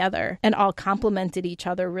stuff together and all complemented each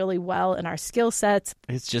other really well in our skill sets.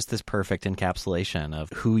 It's just this perfect encapsulation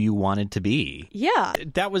of who you wanted to be. Yeah.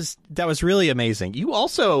 That was really amazing. You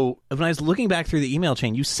also, when I was looking back through the email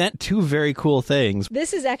chain, you sent two very cool things.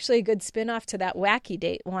 This is actually a good spin-off to that Wacky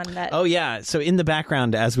Date one. Oh, yeah. So in the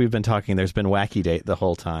background, as we've been talking, there's been Wacky Date the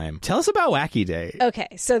whole time. Tell us about Wacky Date. Okay.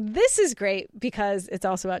 So this is great because it's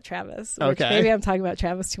also about Travis. Which maybe I'm talking about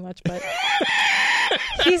Travis too much, but...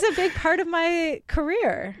 He's a big part of my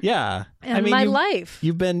career. Yeah. And my life.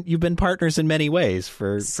 You've been partners in many ways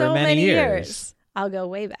for many years. I'll go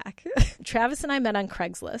way back. Travis and I met on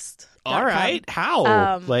Craigslist. All right.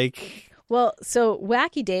 How? Well, so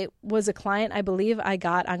Wacky Date was a client I believe I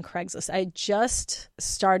got on Craigslist. I just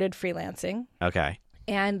started freelancing. Okay.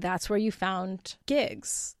 And that's where you found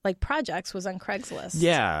gigs, projects was on Craigslist.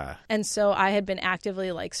 Yeah. And so I had been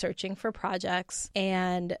actively searching for projects,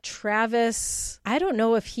 and Travis, I don't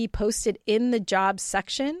know if he posted in the jobs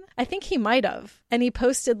section. I think he might have. And he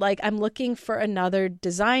posted I'm looking for another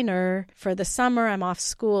designer for the summer. I'm off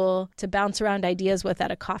school to bounce around ideas with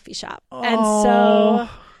at a coffee shop. Oh.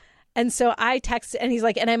 And so I texted, and he's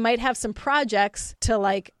and I might have some projects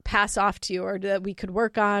to pass off to you or that we could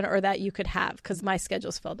work on or that you could have because my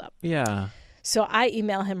schedule's filled up. Yeah. So I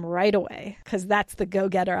email him right away because that's the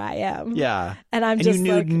go-getter I am. Yeah. And you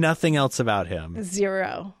knew nothing else about him.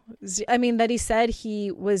 Zero. I mean, that he said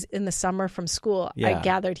he was in the summer from school. Yeah. I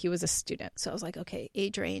gathered he was a student. So I was okay,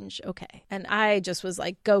 age range, okay. And I just was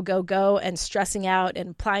go, go, go and stressing out and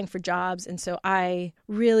applying for jobs. And so I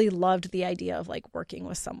really loved the idea of working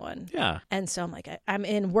with someone. Yeah. And so I'm I'm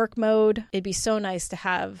in work mode. It'd be so nice to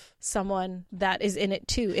have someone that is in it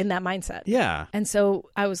too, in that mindset. Yeah. And so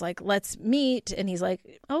I was let's meet. And he's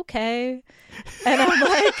okay. And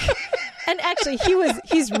I'm and actually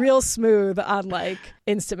he's real smooth on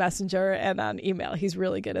Instant Messenger and on email. He's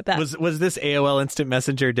really good at that. Was this AOL Instant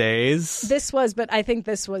Messenger days? This was, but I think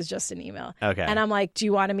this was just an email. Okay. And I'm do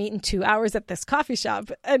you want to meet in 2 hours at this coffee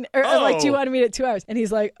shop? I'm do you want to meet at 2 hours? And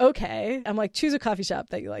he's okay. I'm choose a coffee shop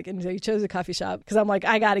that you like. And so he chose a coffee shop because I'm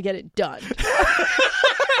I got to get it done.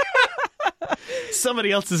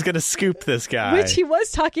 Somebody else is going to scoop this guy. Which he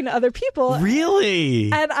was talking to other people.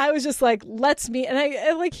 Really? And I was just like, let's meet.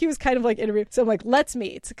 And like, he was kind of like interviewing. So I'm like, let's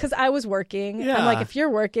meet. Because I was working. Yeah. I'm like, if you're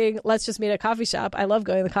working, let's just meet at a coffee shop. I love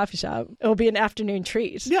going to the coffee shop. It'll be an afternoon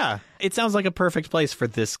treat. Yeah. It sounds like a perfect place for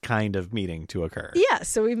this kind of meeting to occur. Yeah.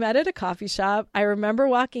 So we met at a coffee shop. I remember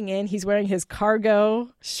walking in. He's wearing his cargo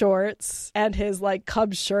shorts and his like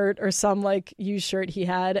Cubs shirt or some like used shirt he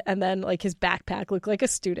had. And then like his backpack looked like a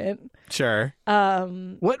student. Sure.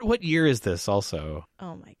 What year is this also?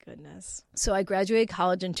 Oh my goodness. So I graduated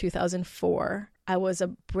college in 2004. I was a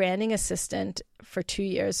branding assistant for 2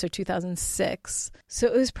 years, so 2006. So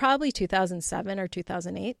it was probably 2007 or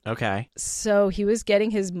 2008. Okay. So he was getting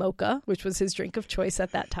his mocha, which was his drink of choice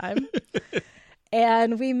at that time.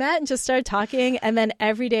 And we met and just started talking. And then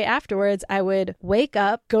every day afterwards, I would wake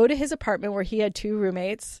up, go to his apartment where he had 2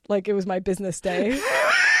 roommates, like it was my business day.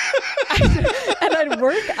 And I'd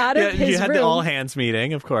work out of his room. You had the all hands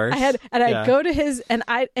meeting, of course. I'd go to his,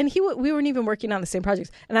 we weren't even working on the same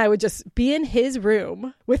projects. And I would just be in his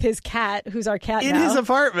room with his cat, who's our cat in now. his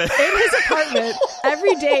apartment. In his apartment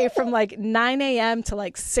every day from like 9 a.m. to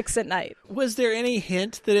like 6 at night. Was there any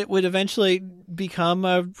hint that it would eventually become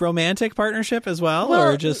a romantic partnership as well?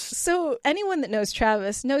 Or just so anyone that knows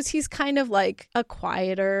Travis knows he's kind of like a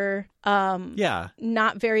quieter,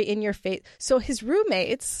 not very in your face. So his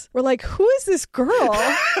roommates were like, who is this girl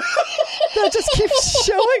that just keeps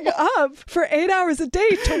showing up for 8 hours a day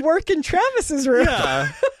to work in Travis's room?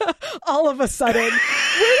 Yeah. All of a sudden,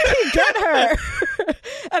 where did he get her?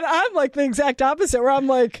 And I'm like the exact opposite, where I'm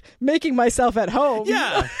like making myself at home.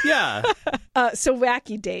 Yeah. So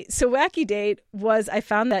Wacky Date was, I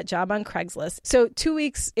found that job on Craigslist. So 2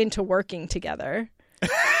 weeks into working together,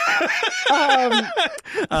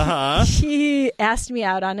 he asked me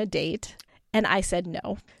out on a date, and I said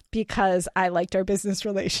no because I liked our business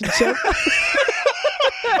relationship.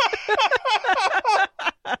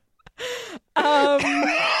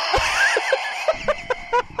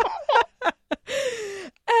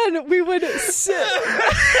 And we would sit.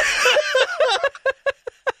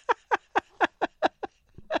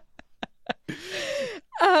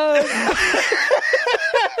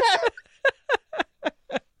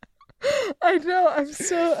 I know,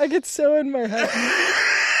 I get so in my head.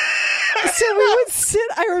 So we would sit,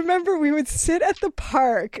 I remember we would sit at the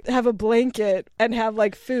park, have a blanket, and have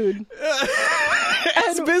like food.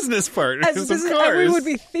 As business partners, of course. And we would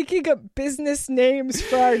be thinking of business names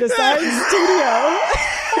for our design studio.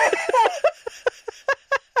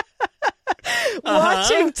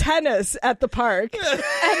 Watching tennis at the park. And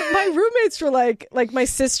my roommates were like my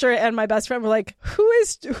sister and my best friend were like, who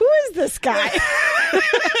is this guy?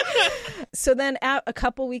 So then a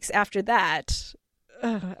couple weeks after that,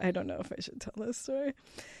 I don't know if I should tell this story.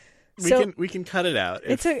 We can cut it out.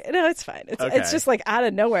 It's fine. It's just like out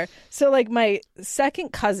of nowhere. So like my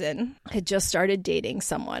second cousin had just started dating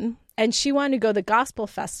someone, and she wanted to go to the gospel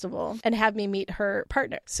festival and have me meet her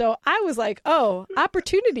partner. So I was like, oh,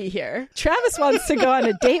 opportunity here. Travis wants to go on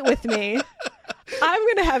a date with me. I'm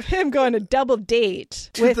going to have him go on a double date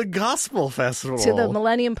to the gospel festival. To the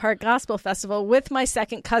Millennium Park Gospel Festival with my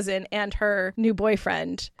second cousin and her new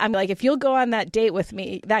boyfriend. I'm like, if you'll go on that date with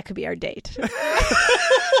me, that could be our date.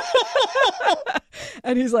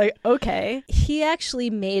 And he's like, okay. He actually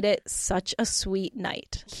made it such a sweet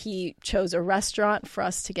night. He chose a restaurant for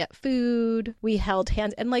us to get food. We held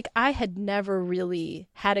hands. And like, I had never really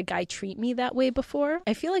had a guy treat me that way before.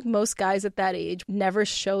 I feel like most guys at that age never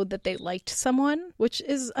showed that they liked someone, which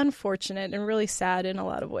is unfortunate and really sad in a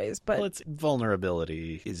lot of ways. But it's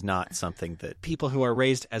vulnerability is not something that people who are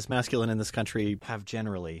raised as masculine in this country have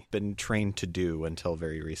generally been trained to do until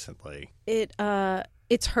very recently.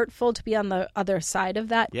 It's hurtful to be on the other side of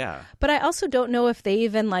that. Yeah. But I also don't know if they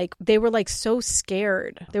even they were like so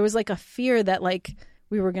scared. There was like a fear that like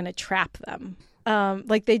we were going to trap them.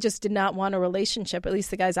 Like they just did not want a relationship, at least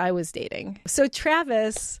the guys I was dating. So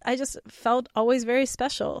Travis, I just felt always very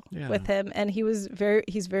special with him. And he's very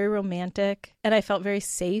romantic, and I felt very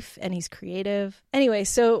safe, and he's creative. Anyway,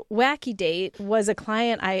 so Wacky Date was a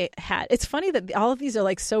client I had. It's funny that all of these are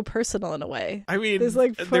like so personal in a way. I mean,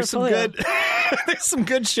 there's some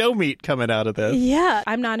good show meat coming out of this. Yeah.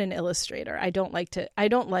 I'm not an illustrator.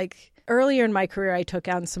 Earlier in my career, I took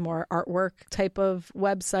on some more artwork type of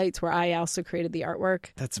websites where I also created the artwork.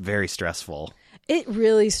 That's very stressful. It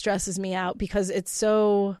really stresses me out because it's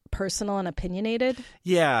so personal and opinionated.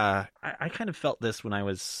 Yeah. I kind of felt this when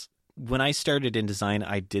I started in design.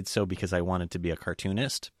 I did so because I wanted to be a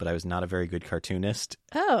cartoonist, but I was not a very good cartoonist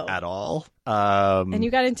at all. And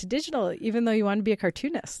you got into digital, even though you wanted to be a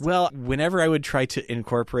cartoonist. Well, whenever I would try to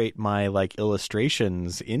incorporate my like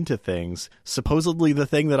illustrations into things, supposedly the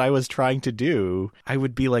thing that I was trying to do, I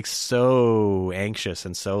would be like so anxious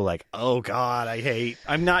and so like, oh God,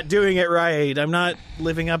 I'm not doing it right. I'm not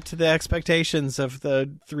living up to the expectations of the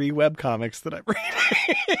 3 webcomics that I'm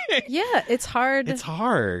reading. Yeah, it's hard. It's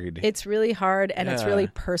hard. It's really hard, and it's really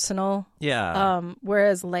personal. Yeah.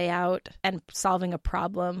 Whereas layout and solving a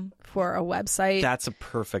problem for a website, that's a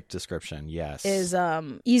perfect description. Yes. Is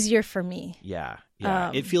easier for me. Yeah.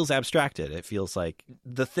 Yeah, it feels abstracted. It feels like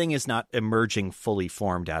the thing is not emerging fully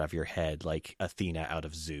formed out of your head like Athena out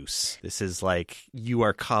of Zeus. This is like you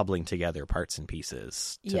are cobbling together parts and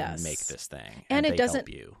pieces to make this thing. And it doesn't, help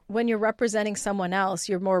you. When you're representing someone else,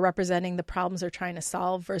 you're more representing the problems they're trying to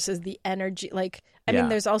solve versus the energy. Like, I mean,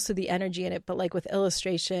 there's also the energy in it, but like with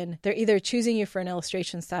illustration, they're either choosing you for an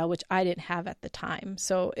illustration style, which I didn't have at the time.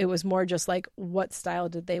 So it was more just like, what style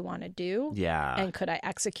did they want to do? Yeah. And could I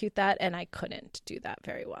execute that? And I couldn't do that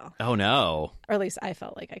very well. Oh, no. Or at least I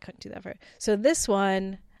felt like I couldn't do that very well. So this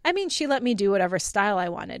one, I mean, she let me do whatever style I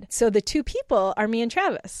wanted. So the 2 people are me and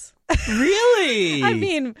Travis. Really? I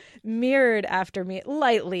mean, mirrored after me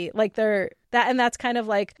lightly. Like they're that, and that's kind of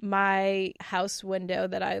like my house window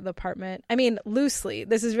the apartment. I mean, loosely.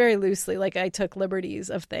 This is very loosely. Like I took liberties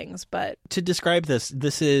of things, but to describe this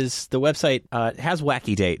is the website has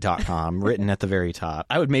wackydate.com written at the very top.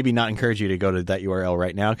 I would maybe not encourage you to go to that URL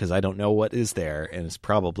right now because I don't know what is there, and it's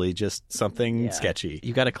probably just something sketchy.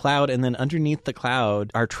 You got a cloud, and then underneath the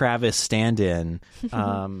cloud are Travis stand-in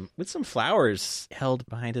with some flowers held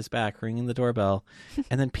behind his back, ringing the doorbell,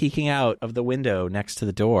 and then peeking out of the window next to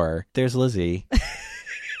the door. There's Lizy.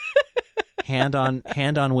 hand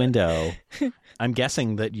on window. I'm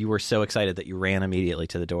guessing that you were so excited that you ran immediately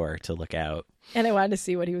to the door to look out. And I wanted to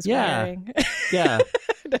see what he was wearing. Yeah.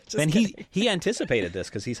 And he anticipated this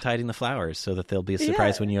because he's hiding the flowers so that they'll be a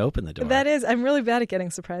surprise when you open the door. That is, I'm really bad at getting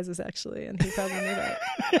surprises, actually, and he probably knew that.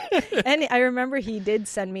 And I remember he did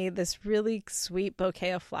send me this really sweet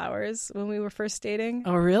bouquet of flowers when we were first dating.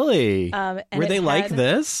 Oh, really? And were they like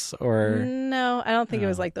this? Or no, I don't think it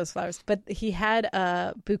was like those flowers. But he had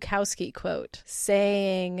a Bukowski quote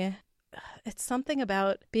saying, it's something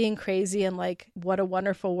about being crazy and like what a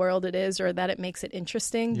wonderful world it is, or that it makes it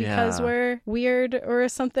interesting because we're weird or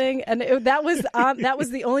something. And that was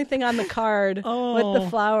the only thing on the card with the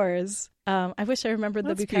flowers. I wish I remembered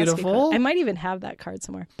the Bukowski quote. I might even have that card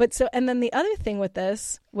somewhere. But so, and then the other thing with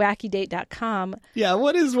this, wackydate.com. Yeah,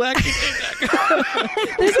 what is wackydate.com?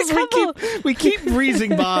 There's a couple. We keep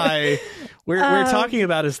breezing by. We're talking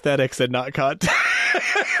about aesthetics and not content.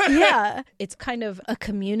 Yeah, it's kind of a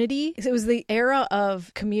community. It was the era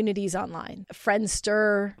of communities online.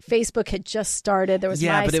 Friendster, Facebook had just started. There was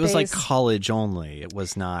MySpace. But it was like college only. It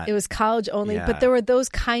was not. It was college only, but there were those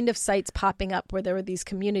kind of sites popping up where there were these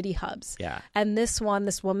community hubs. Yeah. And this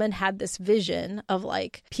woman had this vision of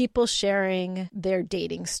like people sharing their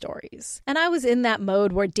dating stories. And I was in that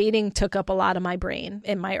mode where dating took up a lot of my brain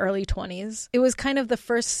in my early 20s. It was kind of the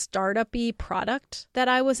first startup-y product that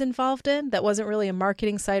I was involved in that wasn't really a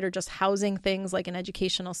marketing site or just housing things like an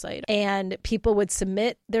educational site. And people would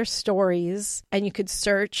submit their stories and you could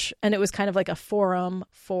search, and it was kind of like a forum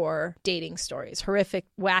for dating stories, horrific,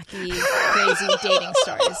 wacky, crazy dating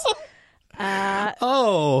stories.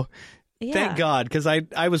 Yeah. Thank God, because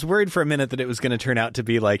I was worried for a minute that it was going to turn out to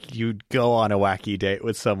be like you'd go on a wacky date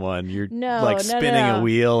with someone. You're spinning a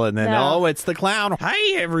wheel and then, it's the clown.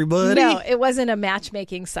 Hi, everybody. No, it wasn't a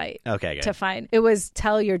matchmaking site. Okay, good. To find. It was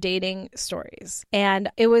tell your dating stories.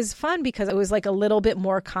 And it was fun because it was like a little bit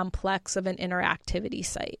more complex of an interactivity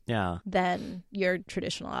site than your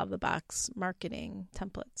traditional out-of-the-box marketing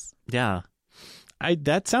templates. Yeah.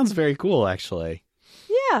 That sounds very cool, actually.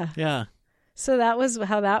 Yeah. Yeah. So that was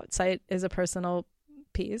how that site is a personal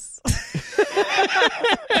piece.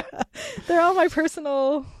 They're all my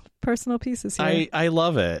personal pieces here. I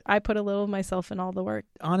love it. I put a little of myself in all the work.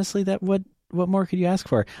 Honestly, what more could you ask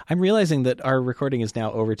for? I'm realizing that our recording is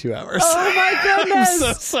now over 2 hours. Oh my goodness.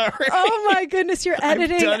 I'm so sorry. Oh my goodness, you're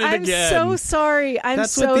editing. I've done it I'm again. so sorry.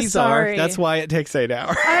 That's what these are. That's why it takes 8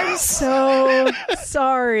 hours. I'm so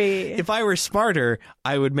sorry. If I were smarter,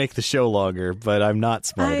 I would make the show longer, but I'm not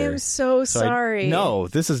smarter. I am so sorry. No,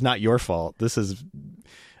 this is not your fault. This is...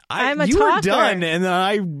 I'm a you talker. were done, and then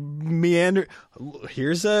I meander.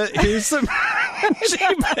 Here's some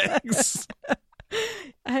JPEGs.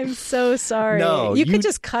 I'm so sorry. No, you could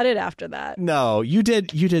just cut it after that. No, you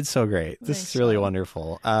did so great. This is really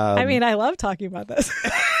wonderful. I mean, I love talking about this.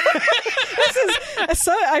 This is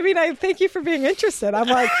so. I mean, I thank you for being interested. I'm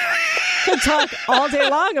like, could talk all day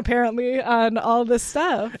long, apparently, on all this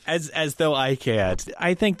stuff. As though I can't.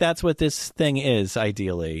 I think that's what this thing is,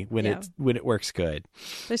 ideally, when it works good.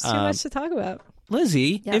 There's too much to talk about.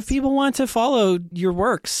 Lizy, Yes. if people want to follow your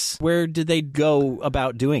works, where do they go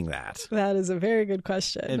about doing that? That is a very good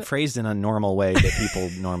question. And phrased in a normal way that people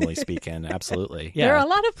normally speak in. Absolutely. Yeah. There are a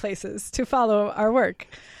lot of places to follow our work.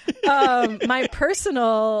 My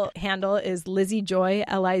personal handle is Lizy Joy,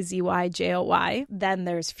 LIZYJOY. Then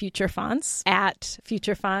there's Future Fonts, at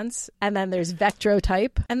Future Fonts. And then there's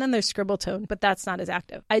Vectrotype. And then there's Scribbletone, but that's not as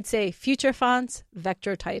active. I'd say Future Fonts,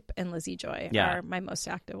 Vectrotype, and Lizy Joy are my most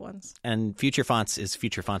active ones. And Future Fonts is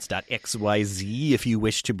futurefonts.xyz if you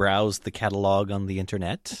wish to browse the catalog on the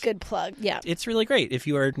internet. Good plug. Yeah. It's really great if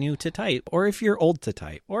you are new to type, or if you're old to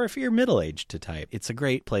type, or if you're middle-aged to type. It's a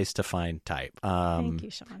great place to find type. Thank you,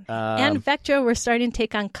 Sean. And Vectro, we're starting to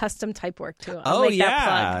take on custom type work, too. I'll make that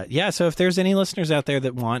plug. Yeah. So if there's any listeners out there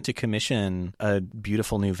that want to commission a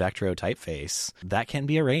beautiful new Vectro typeface, that can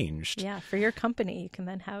be arranged. Yeah, for your company. You can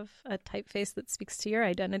then have a typeface that speaks to your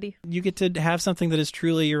identity. You get to have something that is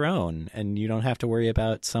truly your own, and you don't have to worry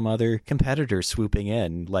about some other competitor swooping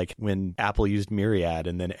in, like when Apple used Myriad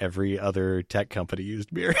and then every other tech company used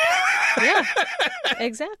Myriad. Yeah,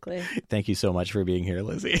 exactly. Thank you so much for being here,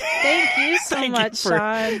 Lizy. Thank you so much,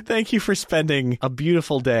 Sean. Thank you for spending a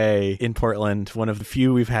beautiful day in Portland, one of the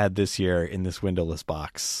few we've had this year in this windowless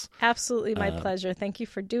box. Absolutely my pleasure. Thank you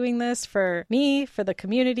for doing this for me, for the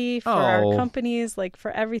community, for our companies, like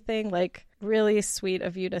for everything. Like really sweet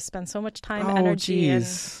of you to spend so much time, energy, and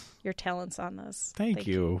your talents on this. Thank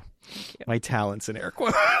you. Thank you. My talents in air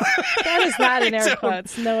quotes. That is not in air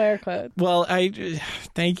quotes. No air quotes. Well,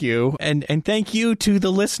 thank you. And thank you to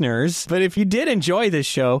the listeners. But if you did enjoy this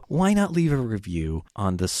show, why not leave a review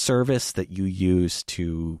on the service that you use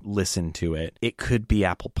to listen to it? It could be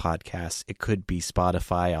Apple Podcasts. It could be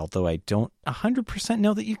Spotify, although I don't 100%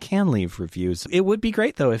 know that you can leave reviews. It would be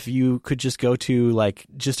great, though, if you could just go to like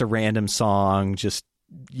just a random song, just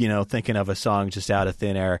thinking of a song just out of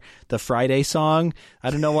thin air. The Friday song. I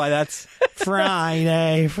don't know why that's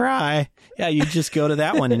Friday. Yeah, you just go to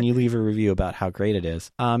that one and you leave a review about how great it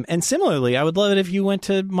is. And similarly, I would love it if you went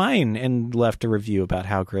to mine and left a review about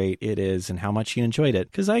how great it is and how much you enjoyed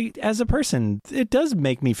it. Because as a person, it does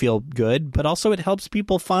make me feel good, but also it helps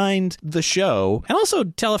people find the show. And also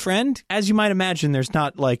tell a friend. As you might imagine, there's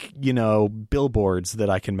not billboards that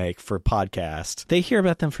I can make for podcasts. They hear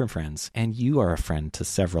about them from friends. And you are a friend to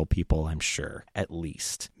several people, I'm sure, at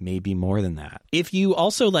least, maybe more than that. If you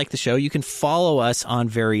also like the show, you can follow us on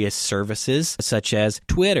various services such as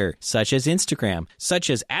Twitter, such as Instagram, such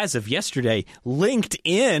as of yesterday,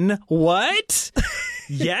 LinkedIn. What?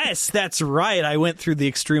 Yes, that's right. I went through the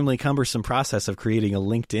extremely cumbersome process of creating a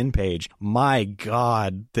LinkedIn page. My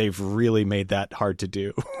God, they've really made that hard to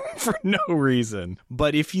do for no reason.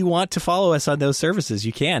 But if you want to follow us on those services,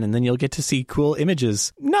 you can, and then you'll get to see cool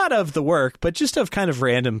images, not of the work, but just of kind of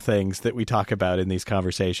random things that we talk about in these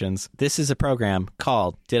conversations. This is a program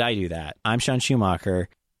called Did I Do That? I'm Sean Schumacher.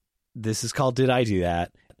 This is called Did I Do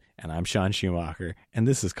That? And I'm Sean Schumacher. And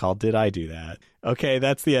this is called Did I Do That? Okay,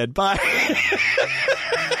 that's the end. Bye.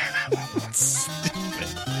 Stupid.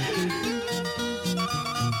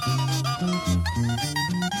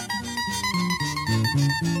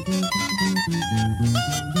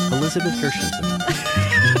 Elizabeth Gershenzon.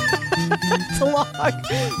 It's a long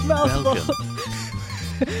mouthful.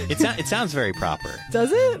 It sounds very proper.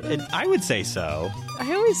 Does it? I would say so.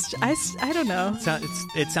 I don't know.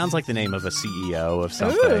 It sounds like the name of a CEO of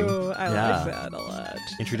something. Ooh, I like that a lot.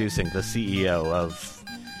 Introducing the CEO of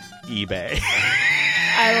eBay.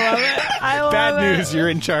 I love it. Bad news, you're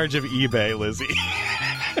in charge of eBay, Lizy.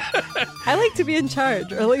 I like to be in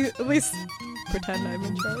charge, or at least pretend I'm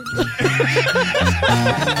in charge.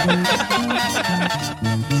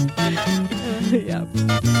 Yeah.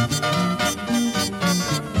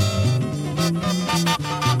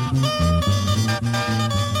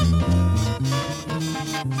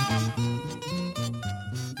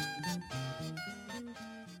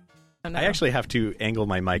 I actually have to angle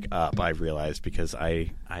my mic up, I've realized, because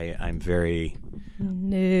I'm very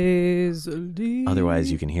nasally.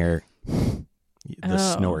 Otherwise you can hear the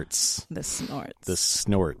snorts. The snorts.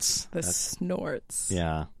 The snorts.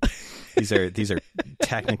 Yeah. These are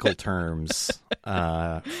technical terms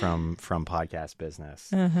from podcast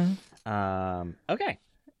business. Uh-huh. Okay.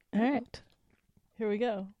 All right. Here we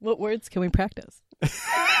go. What words can we practice?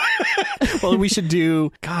 Well, we should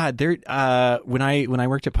do. God, there. When I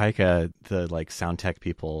worked at Pica, the sound tech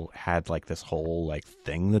people had this whole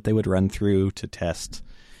thing that they would run through to test.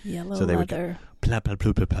 Yellow so they leather. Would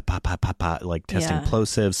testing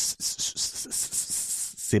plosives,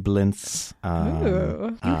 sibilance.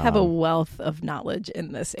 Ooh, you have a wealth of knowledge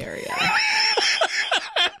in this area.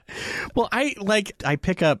 Well, I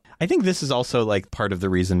pick up, I think this is also like part of the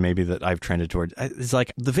reason maybe that I've trended toward, is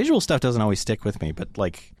like the visual stuff doesn't always stick with me, but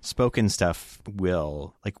like spoken stuff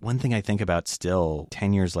will. Like one thing I think about still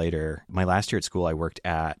 10 years later, my last year at school, I worked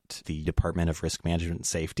at the Department of Risk Management and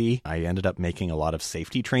Safety. I ended up making a lot of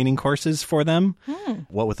safety training courses for them.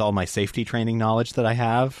 What with all my safety training knowledge that I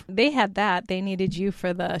have. They had that. They needed you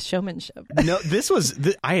for the showmanship. No,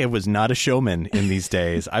 I was not a showman in these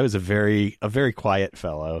days. I was a very quiet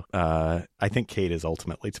fellow. I think Kate is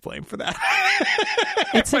ultimately to blame for that.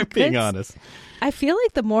 If I'm being honest. I feel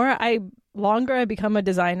like the longer I become a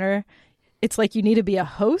designer, it's like you need to be a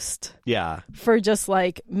host. Yeah. For just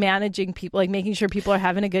like managing people, like making sure people are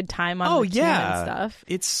having a good time on the team and stuff.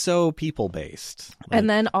 It's so people based. And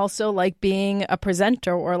then also like being a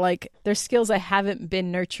presenter, or like there's skills I haven't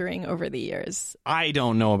been nurturing over the years. I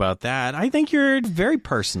don't know about that. I think you're very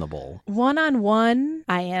personable. One-on-one,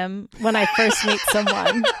 I am when I first meet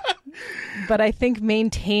someone. But I think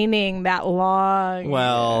maintaining that long.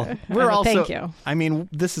 Well, we're also. Thank you. I mean,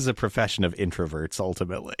 this is a profession of introverts,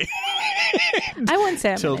 ultimately. I wouldn't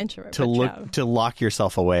say I'm an introvert. To lock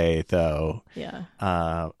yourself away, though.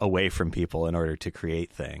 Yeah. Away from people in order to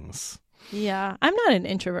create things. Yeah, I'm not an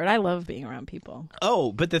introvert. I love being around people.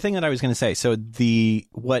 Oh, but the thing that I was going to say, so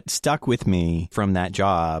what stuck with me from that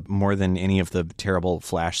job more than any of the terrible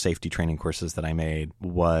flash safety training courses that I made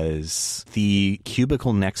was the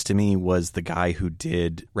cubicle next to me was the guy who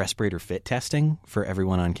did respirator fit testing for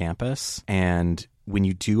everyone on campus. And when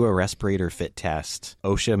you do a respirator fit test,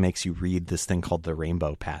 OSHA makes you read this thing called the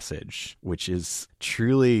Rainbow Passage, which is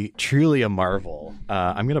truly, truly a marvel.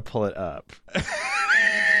 I'm going to pull it up.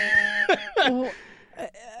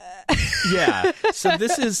 Yeah. So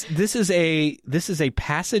this is a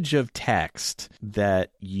passage of text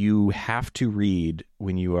that you have to read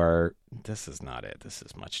when you are. This is not it. This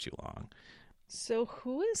is much too long. So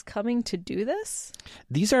who is coming to do this?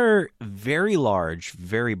 These are very large,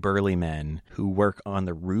 very burly men who work on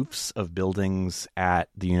the roofs of buildings at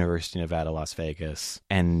the University of Nevada, Las Vegas,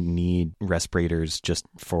 and need respirators just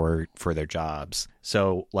for their jobs.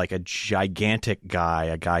 So like a gigantic guy,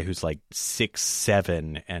 a guy who's like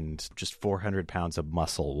 6'7" and just 400 pounds of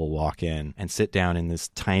muscle will walk in and sit down in this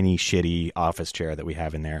tiny, shitty office chair that we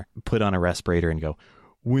have in there, put on a respirator and go,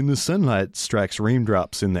 "When the sunlight strikes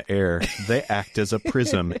raindrops in the air, they act as a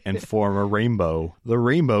prism and form a rainbow. The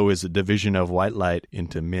rainbow is a division of white light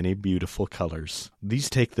into many beautiful colors.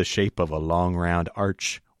 These take the shape of a long round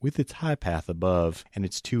arch with its high path above and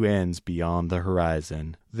its two ends beyond the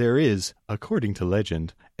horizon. There is, according to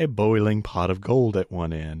legend, a boiling pot of gold at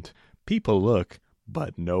one end. People look,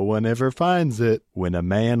 but no one ever finds it. When a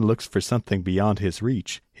man looks for something beyond his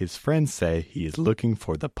reach, his friends say he is looking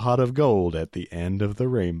for the pot of gold at the end of the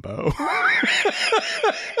rainbow."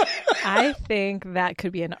 I think that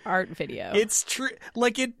could be an art video. It's true.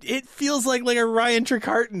 Like it feels like a Ryan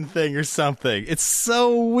Trecarton thing or something. It's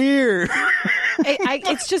so weird.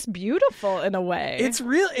 It's just beautiful in a way. It's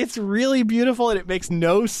really beautiful, and it makes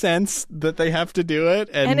no sense that they have to do it.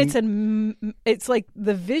 And it's like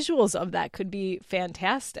the visuals of that could be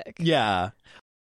fantastic. Yeah.